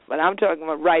ops, but I'm talking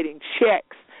about writing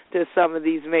checks to some of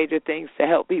these major things to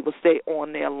help people stay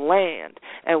on their land.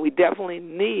 And we definitely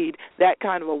need that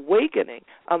kind of awakening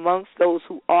amongst those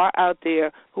who are out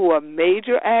there who are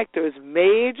major actors,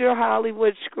 major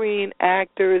Hollywood screen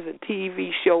actors and TV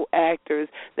show actors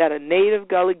that are native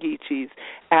Gullah Geechees.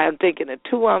 I'm thinking of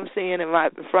two I'm seeing in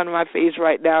front of my face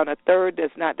right now, and a third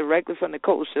that's not directly from the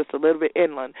coast, just a little bit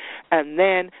inland. And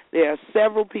then there are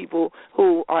several people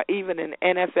who are even in the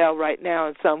NFL right now,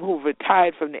 and some who've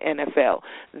retired from the NFL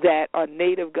that are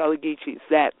native Gullah Geechees,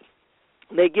 that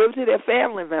they give to their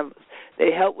family members.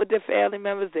 They help with their family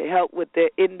members. They help with their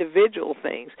individual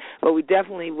things. But we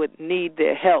definitely would need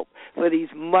their help for these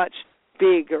much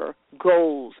bigger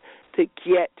goals to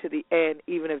get to the end,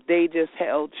 even if they just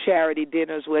held charity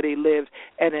dinners where they lived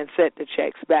and then sent the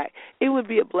checks back. It would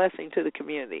be a blessing to the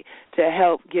community to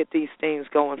help get these things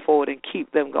going forward and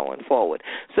keep them going forward.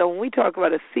 So when we talk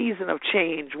about a season of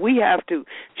change, we have to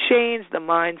change the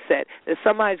mindset that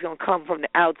somebody's going to come from the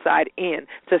outside in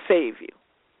to save you,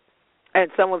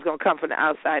 and someone's going to come from the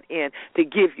outside in to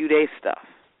give you their stuff,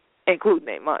 including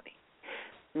their money.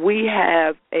 We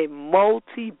have a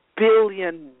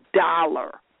multi-billion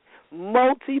dollar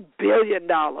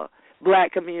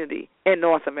black community in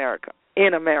North America,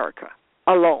 in America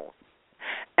alone.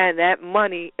 And that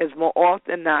money is more often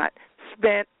than not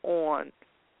spent on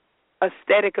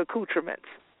aesthetic accoutrements,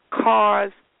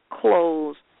 cars,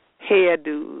 clothes,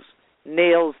 hairdos,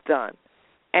 nails done.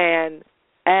 And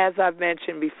as I've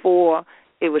mentioned before,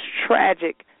 it was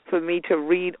tragic for me to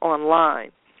read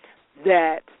online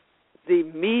that the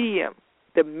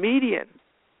median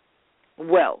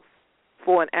wealth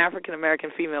for an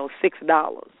African-American female is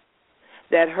 $6,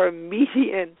 that her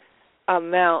median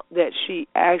amount that she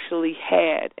actually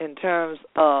had in terms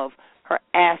of her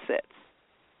assets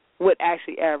would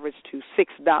actually average to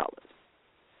 $6.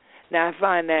 Now, I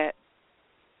find that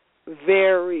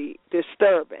very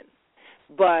disturbing,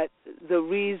 but the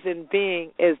reason being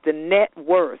is the net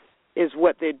worth is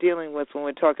what they're dealing with when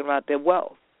we're talking about their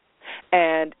wealth.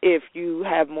 And if you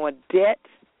have more debt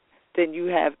than you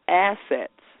have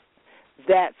assets,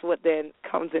 that's what then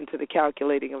comes into the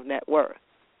calculating of net worth.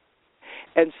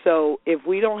 And so if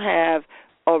we don't have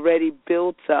already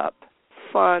built up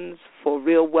funds for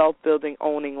real wealth building,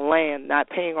 owning land, not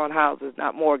paying on houses,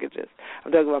 not mortgages.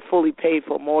 I'm talking about fully paid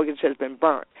for, mortgage has been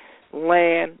burnt,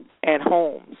 land and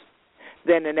homes,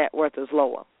 then the net worth is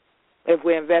lower. If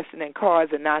we're investing in cars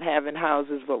and not having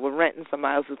houses, but we're renting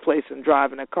somebody else's place and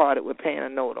driving a car that we're paying a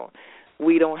note on,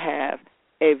 we don't have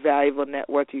a valuable net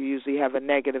worth. You usually have a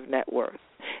negative net worth.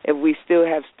 If we still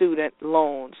have student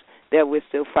loans that we're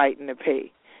still fighting to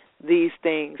pay, these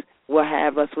things will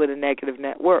have us with a negative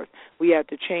net worth. We have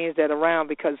to change that around,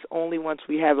 because only once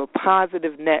we have a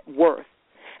positive net worth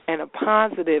and a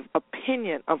positive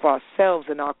opinion of ourselves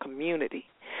and our community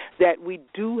that we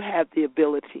do have the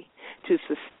ability to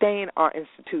sustain our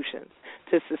institutions,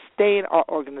 to sustain our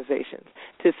organizations,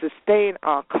 to sustain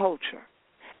our culture,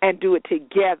 and do it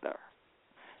together,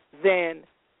 then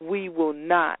we will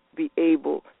not be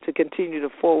able to continue to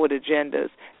forward agendas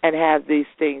and have these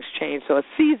things change. So a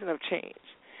season of change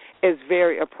is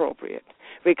very appropriate,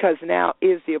 because now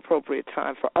is the appropriate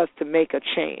time for us to make a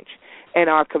change in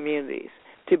our communities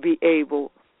to be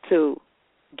able to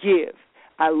give.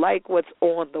 I like what's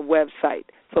on the website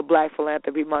for Black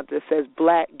Philanthropy Month. It says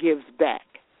Black Gives Back.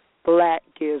 Black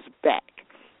Gives Back.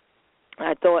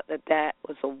 I thought that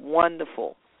was a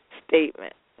wonderful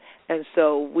statement. And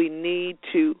so we need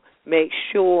to make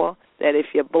sure that if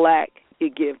you're Black, you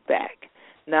give back,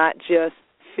 not just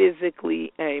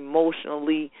physically and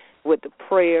emotionally with the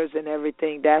prayers and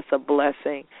everything. That's a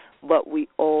blessing. But we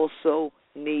also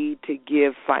need to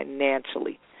give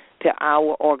financially to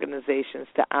our organizations,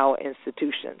 to our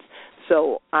institutions.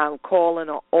 So I'm calling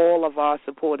on all of our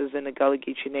supporters in the Gullah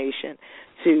Geechee Nation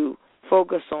to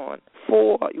focus on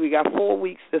we got 4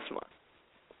 weeks this month.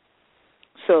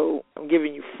 So I'm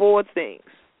giving you 4 things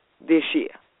this year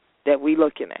that we're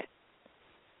looking at.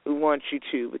 We want you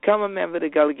to become a member of the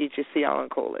Gullah Geechee Sea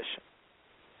Island Coalition.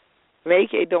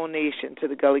 Make a donation to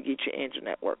the Gullah Geechee Angel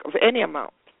Network of any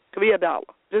amount. It could be $1.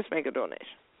 Just make a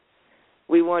donation.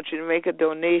 We want you to make a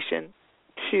donation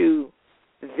to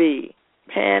the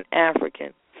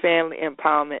Pan-African Family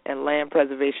Empowerment and Land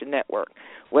Preservation Network,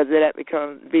 whether that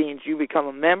means you become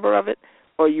a member of it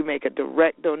or you make a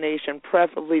direct donation,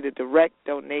 preferably the direct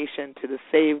donation to the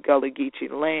Save Gullah Geechee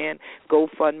Land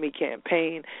GoFundMe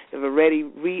campaign. They've already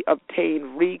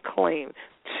reclaimed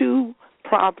 2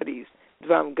 properties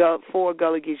from 4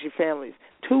 Gullah Geechee families.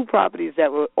 2 properties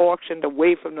that were auctioned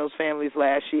away from those families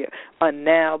last year are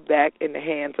now back in the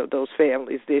hands of those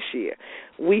families this year.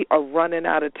 We are running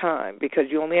out of time because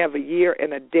you only have a year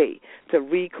and a day to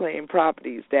reclaim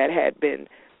properties that had been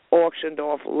auctioned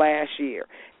off last year.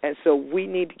 And so we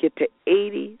need to get to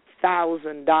 $80,000.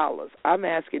 I'm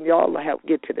asking y'all to help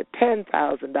get to the $10,000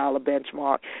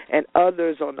 benchmark, and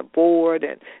others on the board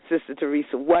and Sister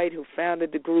Teresa White, who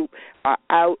founded the group, are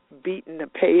out beating the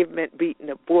pavement, beating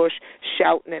the bush,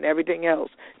 shouting and everything else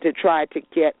to try to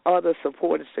get other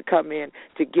supporters to come in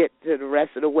to get to the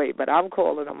rest of the way. But I'm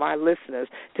calling on my listeners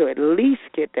to at least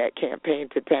get that campaign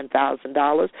to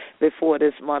 $10,000 before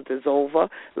this month is over.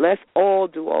 Let's all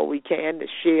do all we can to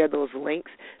share those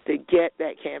links to get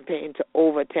that campaign to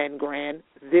over $10,000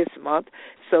 this month,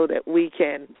 so that we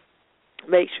can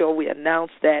make sure we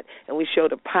announce that and we show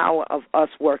the power of us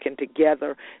working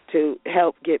together to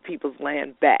help get people's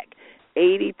land back.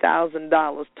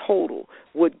 $80,000 total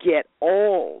would get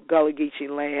all Gullah Geechee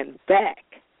land back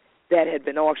that had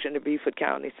been auctioned in Beaufort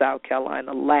County, South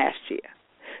Carolina last year.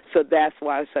 So that's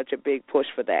why it's such a big push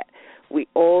for that. We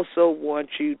also want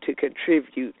you to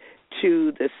contribute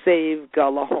to the Save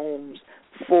Gullah Homes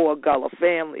for Gullah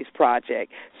Families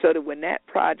project, so that when that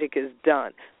project is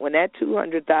done, when that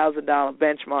 $200,000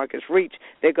 benchmark is reached,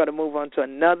 they're going to move on to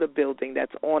another building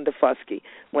that's on DeFusky.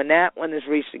 When that one is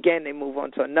reached again, they move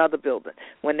on to another building.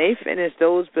 When they finish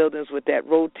those buildings with that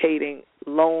rotating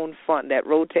loan fund, that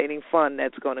rotating fund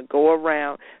that's going to go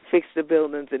around, fix the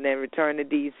buildings, and then return the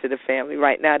deeds to the family.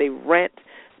 Right now they rent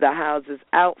the houses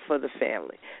out for the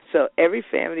family. So every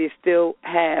family still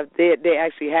they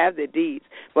actually have their deeds,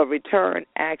 but return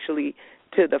actually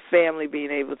to the family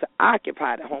being able to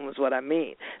occupy the home is what I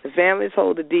mean. The families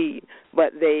hold the deed,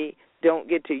 but they don't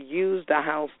get to use the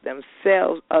house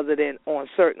themselves other than on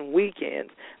certain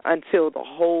weekends until the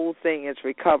whole thing is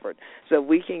recovered. So if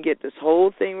we can get this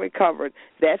whole thing recovered,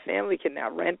 that family can now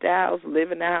rent the house,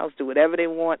 live in the house, do whatever they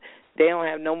want. They don't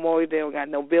have no mortgage. They don't got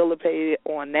no bill to pay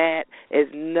on that. There's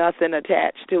nothing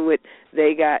attached to it.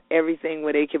 They got everything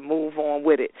where they can move on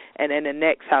with it. And then the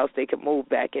next house they can move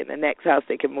back in. The next house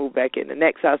they can move back in. The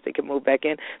next house they can move back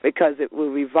in, because it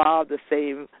will revolve to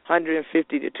save $150,000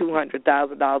 to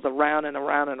 $200,000 around and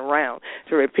around and around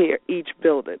to repair each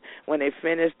building. When they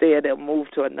finish there, they'll move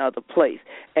to another place.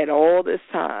 And all this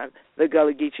time, the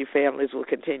Gullah Geechee families will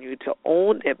continue to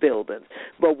own their buildings.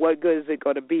 But what good is it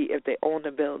going to be if they own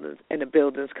the buildings and the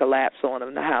buildings collapse on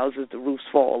them, the houses, the roofs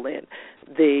fall in,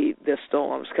 the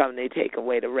storms come, they take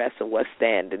away the rest of what's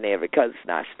standing there because it's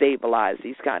not stabilized,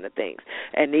 these kind of things.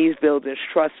 And these buildings,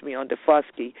 trust me, on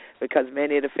DeFusky, because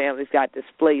many of the families got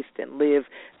displaced and live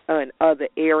in other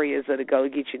areas of the Gullah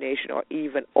Geechee Nation, or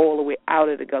even all the way out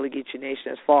of the Gullah Geechee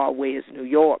Nation as far away as New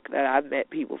York. That I've met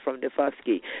people from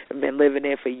DeFusky and been living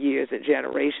there for years and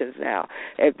generations now.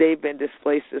 If they've been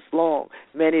displaced this long,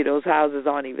 many of those houses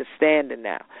aren't even standing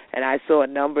now. And I saw a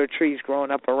number of trees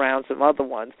growing up around some other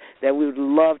ones that we would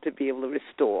love to be able to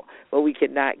restore, but we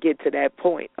cannot get to that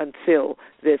point until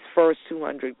this first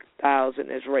 $200,000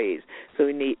 is raised. So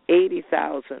we need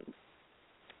 $80,000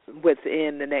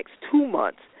 within the next 2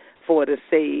 months for the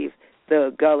Save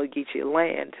the Gullah Geechee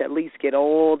land to at least get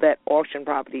all that auction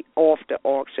property off the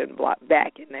auction block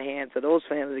back in the hands of those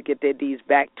families to get their deeds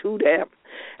back to them.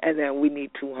 And then we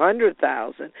need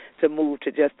 $200,000 to move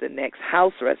to just the next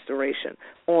house restoration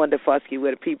on the Fusky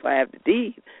where the people have the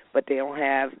deed, but they don't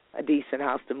have a decent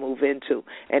house to move into.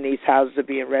 And these houses are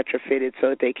being retrofitted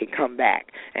so that they can come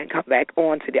back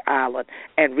onto the island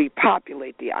and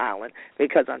repopulate the island,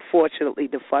 because unfortunately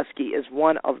the Fusky is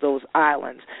one of those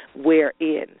islands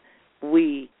wherein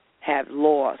we have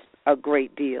lost a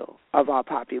great deal of our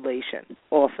population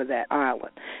off of that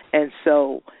island. And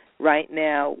so right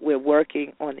now we're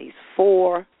working on these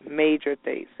 4 major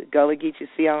things. The Gullah Geechee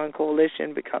Sea Island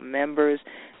Coalition, become members,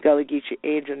 Gullah Geechee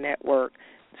Angel Network,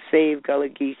 Save Gullah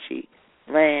Geechee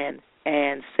Land,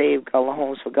 and Save Gullah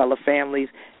Homes for Gullah Families.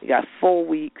 We got 4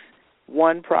 weeks,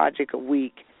 1 project a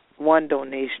week, 1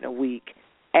 donation a week.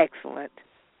 Excellent.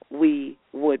 We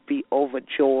would be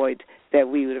overjoyed that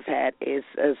we would have had a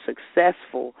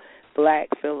successful Black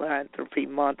Philanthropy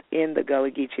Month in the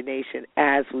Gullah Geechee Nation,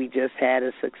 as we just had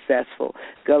a successful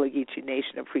Gullah Geechee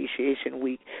Nation Appreciation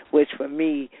Week, which for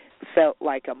me felt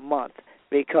like a month,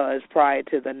 because prior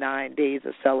to the 9 days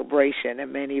of celebration,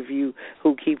 and many of you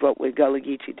who keep up with Gullah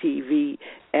Geechee TV,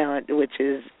 which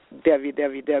is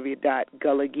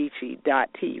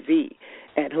www.gullahgeechee.tv,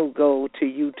 and who go to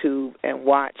YouTube and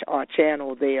watch our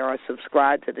channel there or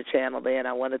subscribe to the channel there. And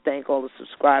I want to thank all the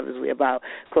subscribers. We're about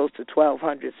close to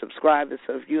 1,200 subscribers.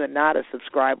 So if you are not a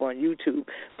subscriber on YouTube,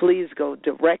 please go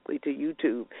directly to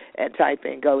YouTube and type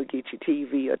in Gullah Geechee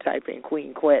TV or type in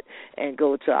Queen Quet and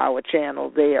go to our channel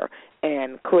there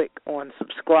and click on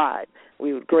subscribe.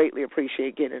 We would greatly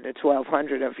appreciate getting to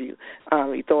 1,200 of you.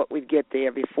 We thought we'd get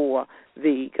there before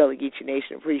the Gullah Geechee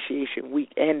Nation Appreciation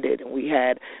Week ended, and we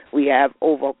have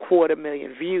over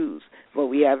 250,000 views, but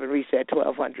we haven't reached that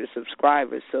 1,200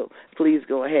 subscribers. So please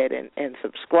go ahead and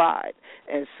subscribe.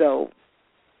 And so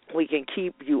we can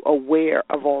keep you aware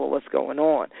of all of what's going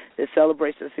on. This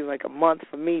celebration seemed like a month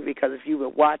for me, because if you were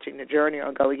watching the journey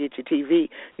on Gullah Geechee TV,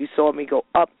 you saw me go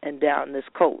up and down this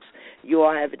coast. You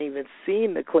all haven't even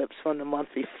seen the clips from the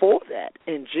month before that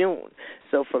in June.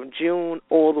 So from June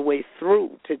all the way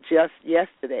through to just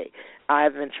yesterday,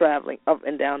 I've been traveling up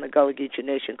and down the Gullah Geechee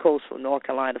Nation coast from North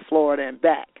Carolina to Florida and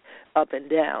back, up and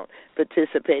down,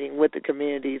 participating with the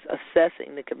communities,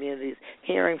 assessing the communities,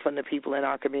 hearing from the people in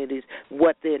our communities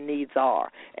what their needs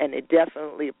are. And they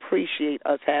definitely appreciate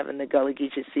us having the Gullah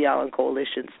Geechee Sea Island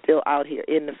Coalition still out here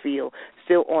in the field,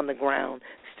 still on the ground,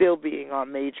 still being our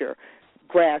major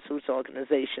grassroots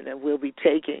organization. And we'll be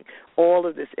taking all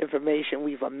of this information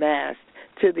we've amassed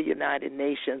to the United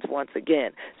Nations once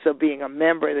again. So being a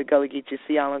member of the Gullah Geechee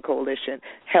Sea Island Coalition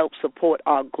helps support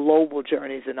our global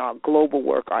journeys and our global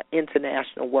work, our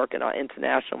international work, and our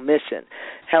international mission.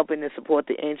 Helping to support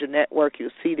the Angel Network,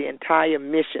 you'll see the entire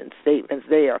mission statements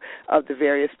there of the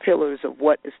various pillars of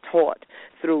what is taught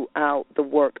throughout the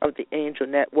work of the Angel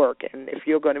Network. And if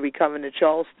you're going to be coming to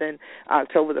Charleston,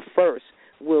 October the 1st,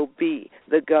 will be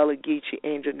the Gullah Geechee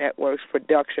Angel Network's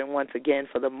production once again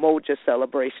for the Moja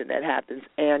celebration that happens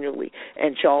annually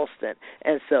in Charleston.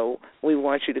 And so we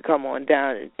want you to come on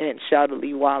down and shout a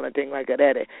Lee Wild and thing like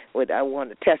that. I want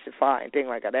to testify and thing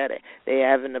like that. They're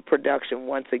having the production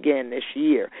once again this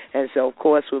year. And so, of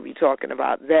course, we'll be talking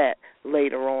about that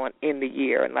later on in the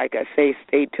year. And like I say,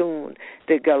 stay tuned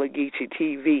to Gullah Geechee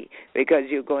TV, because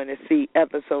you're going to see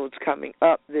episodes coming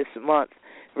up this month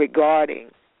regarding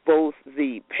both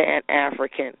the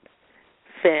Pan-African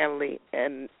Family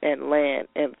and Land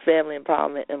and Family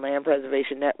Empowerment and Land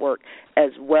Preservation Network, as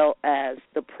well as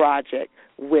the project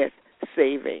with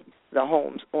Saving the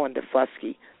Homes on the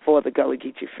Fusky for the Gullah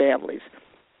Geechee families.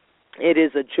 It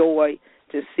is a joy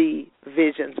to see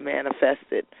visions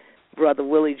manifested. Brother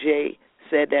Willie J.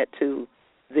 said that to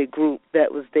the group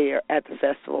that was there at the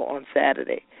festival on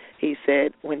Saturday. He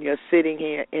said, when you're sitting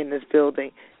here in this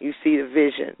building, you see the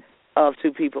vision of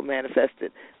 2 people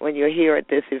manifested. When you're here at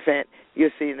this event, you're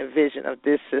seeing a vision of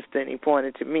this sister, and he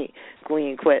pointed to me,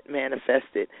 Queen Quet,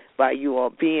 manifested by you all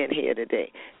being here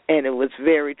today. And it was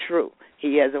very true.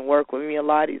 He hasn't worked with me a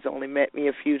lot. He's only met me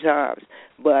a few times,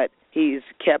 but he's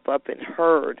kept up and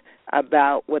heard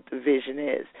about what the vision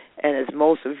is. And as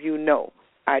most of you know,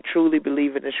 I truly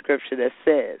believe in the scripture that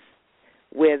says,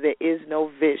 where there is no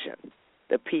vision,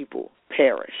 the people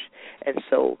perish. And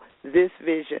so this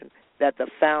vision that the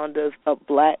founders of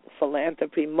Black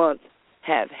Philanthropy Month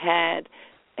have had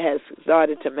has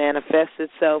started to manifest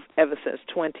itself ever since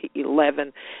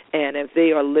 2011. And if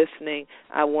they are listening,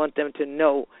 I want them to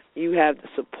know you have the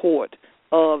support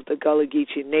of the Gullah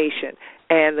Geechee Nation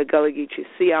and the Gullah Geechee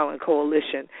Sea Island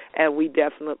Coalition, and we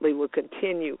definitely will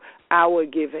continue our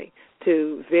giving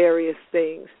to various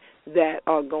things that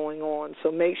are going on.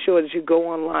 So make sure that you go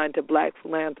online to Black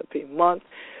Philanthropy Month.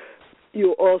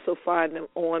 You'll also find them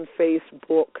on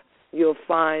Facebook. You'll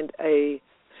find a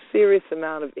serious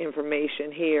amount of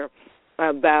information here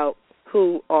about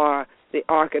who are the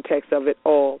architects of it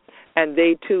all. And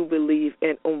they, too, believe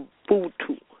in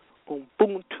Ubuntu.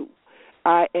 Ubuntu.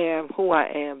 I am who I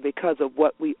am because of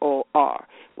what we all are,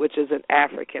 which is an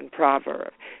African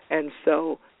proverb. And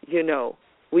so, you know,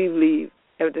 we believe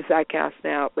everything I cast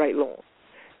now right long.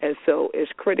 And so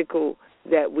it's critical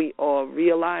that we all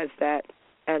realize that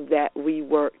and that we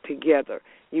work together.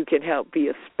 You can help be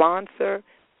a sponsor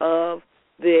of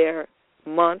their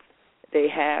month. They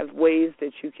have ways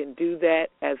that you can do that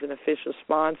as an official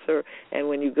sponsor, and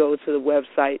when you go to the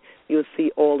website, you'll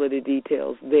see all of the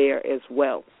details there as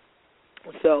well.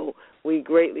 So we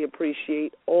greatly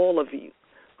appreciate all of you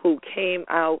who came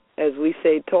out, as we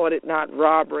say, taught it not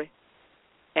robbery,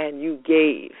 and you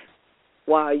gave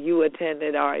while you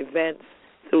attended our events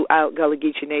throughout Gullah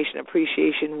Geechee Nation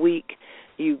Appreciation Week.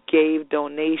 You gave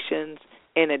donations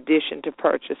in addition to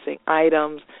purchasing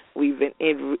items. We've been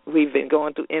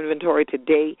going through inventory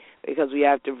today because we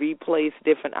have to replace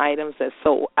different items that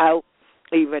sold out.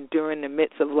 Even during the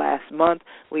midst of last month,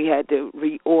 we had to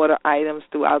reorder items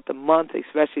throughout the month,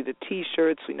 especially the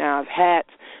T-shirts. We now have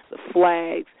hats, the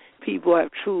flags. People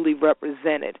have truly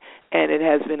represented, and it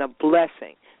has been a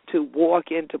blessing to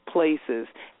walk into places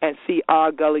and see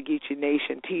our Gullah Geechee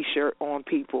Nation T-shirt on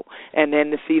people, and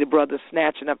then to see the brothers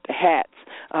snatching up the hats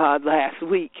last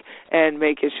week and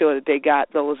making sure that they got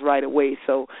those right away.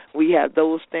 So we have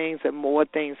those things and more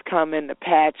things coming, the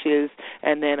patches,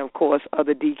 and then, of course,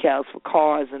 other decals for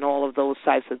cars and all of those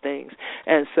types of things.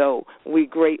 And so we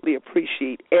greatly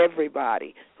appreciate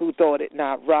everybody who thought it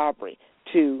not robbery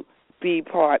to be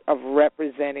part of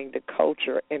representing the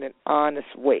culture in an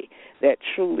honest way, that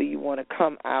truly you want to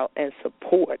come out and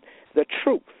support the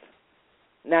truth,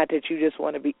 not that you just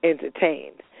want to be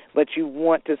entertained, but you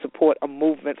want to support a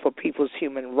movement for people's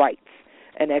human rights,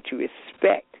 and that you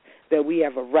respect that we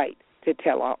have a right to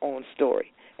tell our own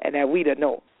story, and that we to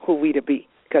know who we to be,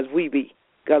 because we be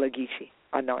Gullah Geechee,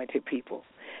 anointed people.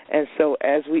 And so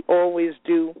as we always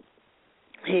do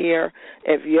here,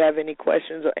 if you have any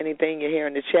questions or anything you're here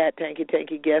in the chat, thank you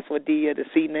guest with Dia this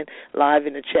evening, live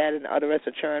in the chat, and the other rest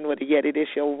of churn with the Yeti this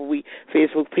show over we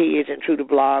Facebook page and through the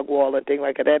blog wall and things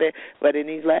like that. But in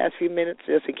these last few minutes,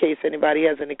 just in case anybody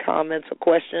has any comments or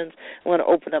questions, I want to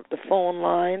open up the phone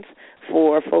lines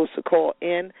for folks to call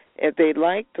in if they'd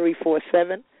like.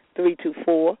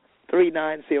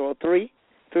 347-324-3903,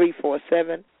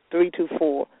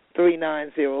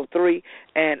 347-324-3903,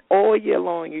 and all year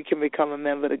long you can become a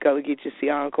member of the Gullah Geechee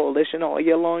Sion Coalition. All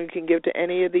year long you can give to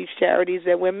any of these charities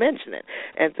that we're mentioning,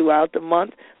 and throughout the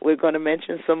month we're going to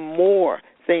mention some more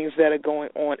things that are going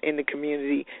on in the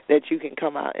community that you can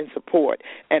come out and support.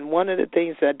 And one of the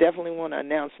things that I definitely want to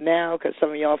announce now, because some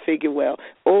of y'all figure,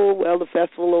 the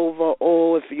festival over,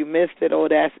 if you missed it,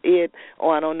 that's it,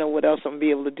 I don't know what else I'm going to be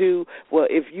able to do. Well,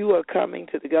 if you are coming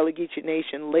to the Gullah Geechee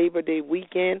Nation Labor Day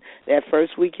weekend, that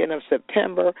first weekend of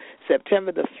September the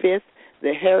 5th,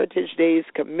 the Heritage Days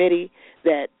Committee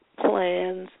that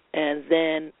plans and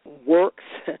then works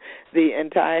the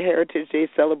entire Heritage Day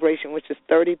celebration, which is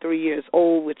 33 years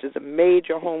old, which is a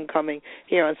major homecoming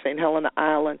here on St. Helena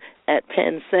Island at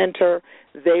Penn Center.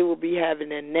 They will be having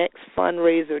their next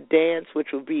fundraiser dance,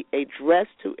 which will be a Dress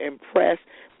to Impress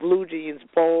Blue Jeans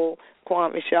Bowl.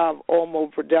 Kwame Shah of Olmo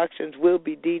Productions will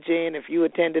be DJing. If you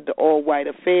attended the All White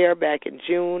Affair back in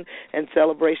June in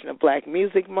celebration of Black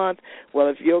Music Month, well,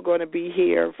 if you're going to be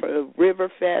here for the River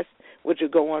Fest, which will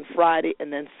go on Friday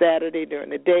and then Saturday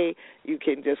during the day, you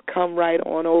can just come right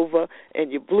on over in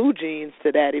your blue jeans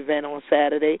to that event on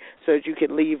Saturday so that you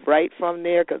can leave right from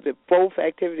there, because both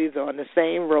activities are on the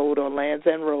same road, on Lands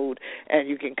End Road, and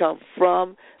you can come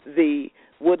from the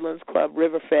Woodlands Club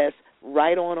Riverfest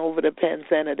right on over to Penn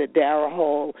Center to Darrah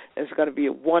Hall. It's going to be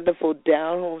a wonderful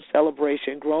down-home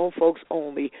celebration, grown folks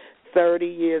only, 30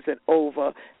 years and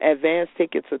over. Advance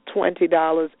tickets are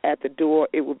 $20. At the door,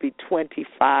 it will be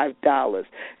 $25.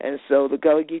 And so the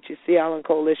Gullah Geechee Sea Island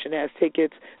Coalition has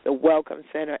tickets. The Welcome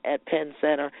Center at Penn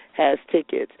Center has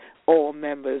tickets. All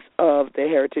members of the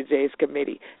Heritage Days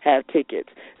Committee have tickets.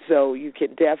 So you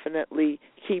can definitely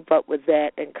keep up with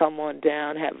that and come on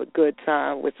down, have a good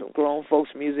time with some grown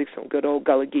folks music, some good old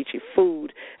Gullah Geechee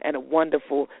food, and a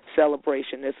wonderful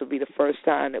celebration. This will be the first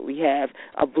time that we have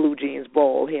a Blue Jeans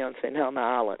Ball here on St. Helena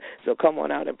Island. So come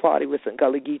on out and party with some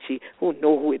Gullah Geechee who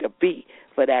know who it'll be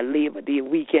for that Labor Day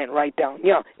weekend right down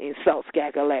here in South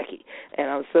Kakalaki. And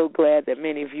I'm so glad that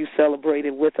many of you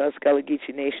celebrated with us Gullah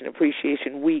Geechee Nation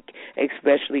Appreciation Week,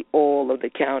 especially all of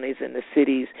the counties and the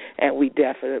cities. And we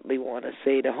definitely want to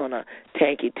say to Hana,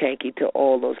 thank you to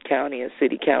all those county and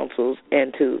city councils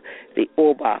and to the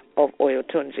Oba of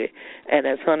Oyotunji. And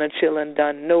as Hana Chillin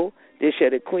done know, this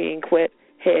year the Queen quit,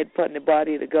 head put in the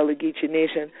body of the Gullah Geechee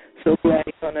Nation. So glad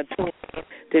you're going to tune in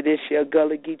to this year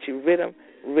Gullah Geechee Rhythm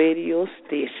radio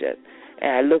station.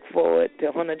 And I look forward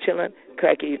to Hana Chillin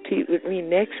cracking your teeth with me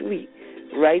next week,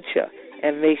 right here,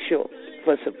 and make sure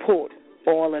for support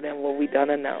all of them what we done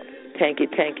announced. Thank you,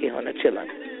 Hana Chillin.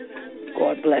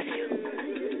 God bless you.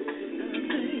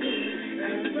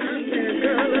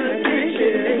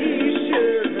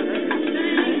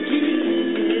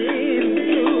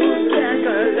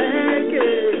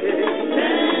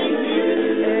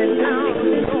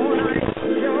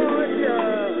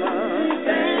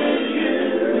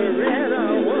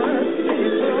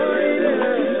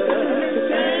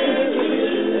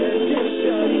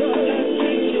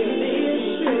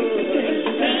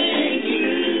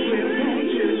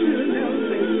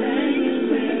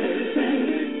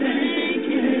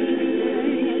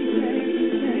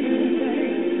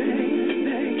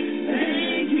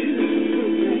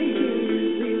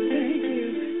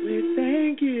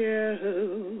 Thank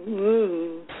you.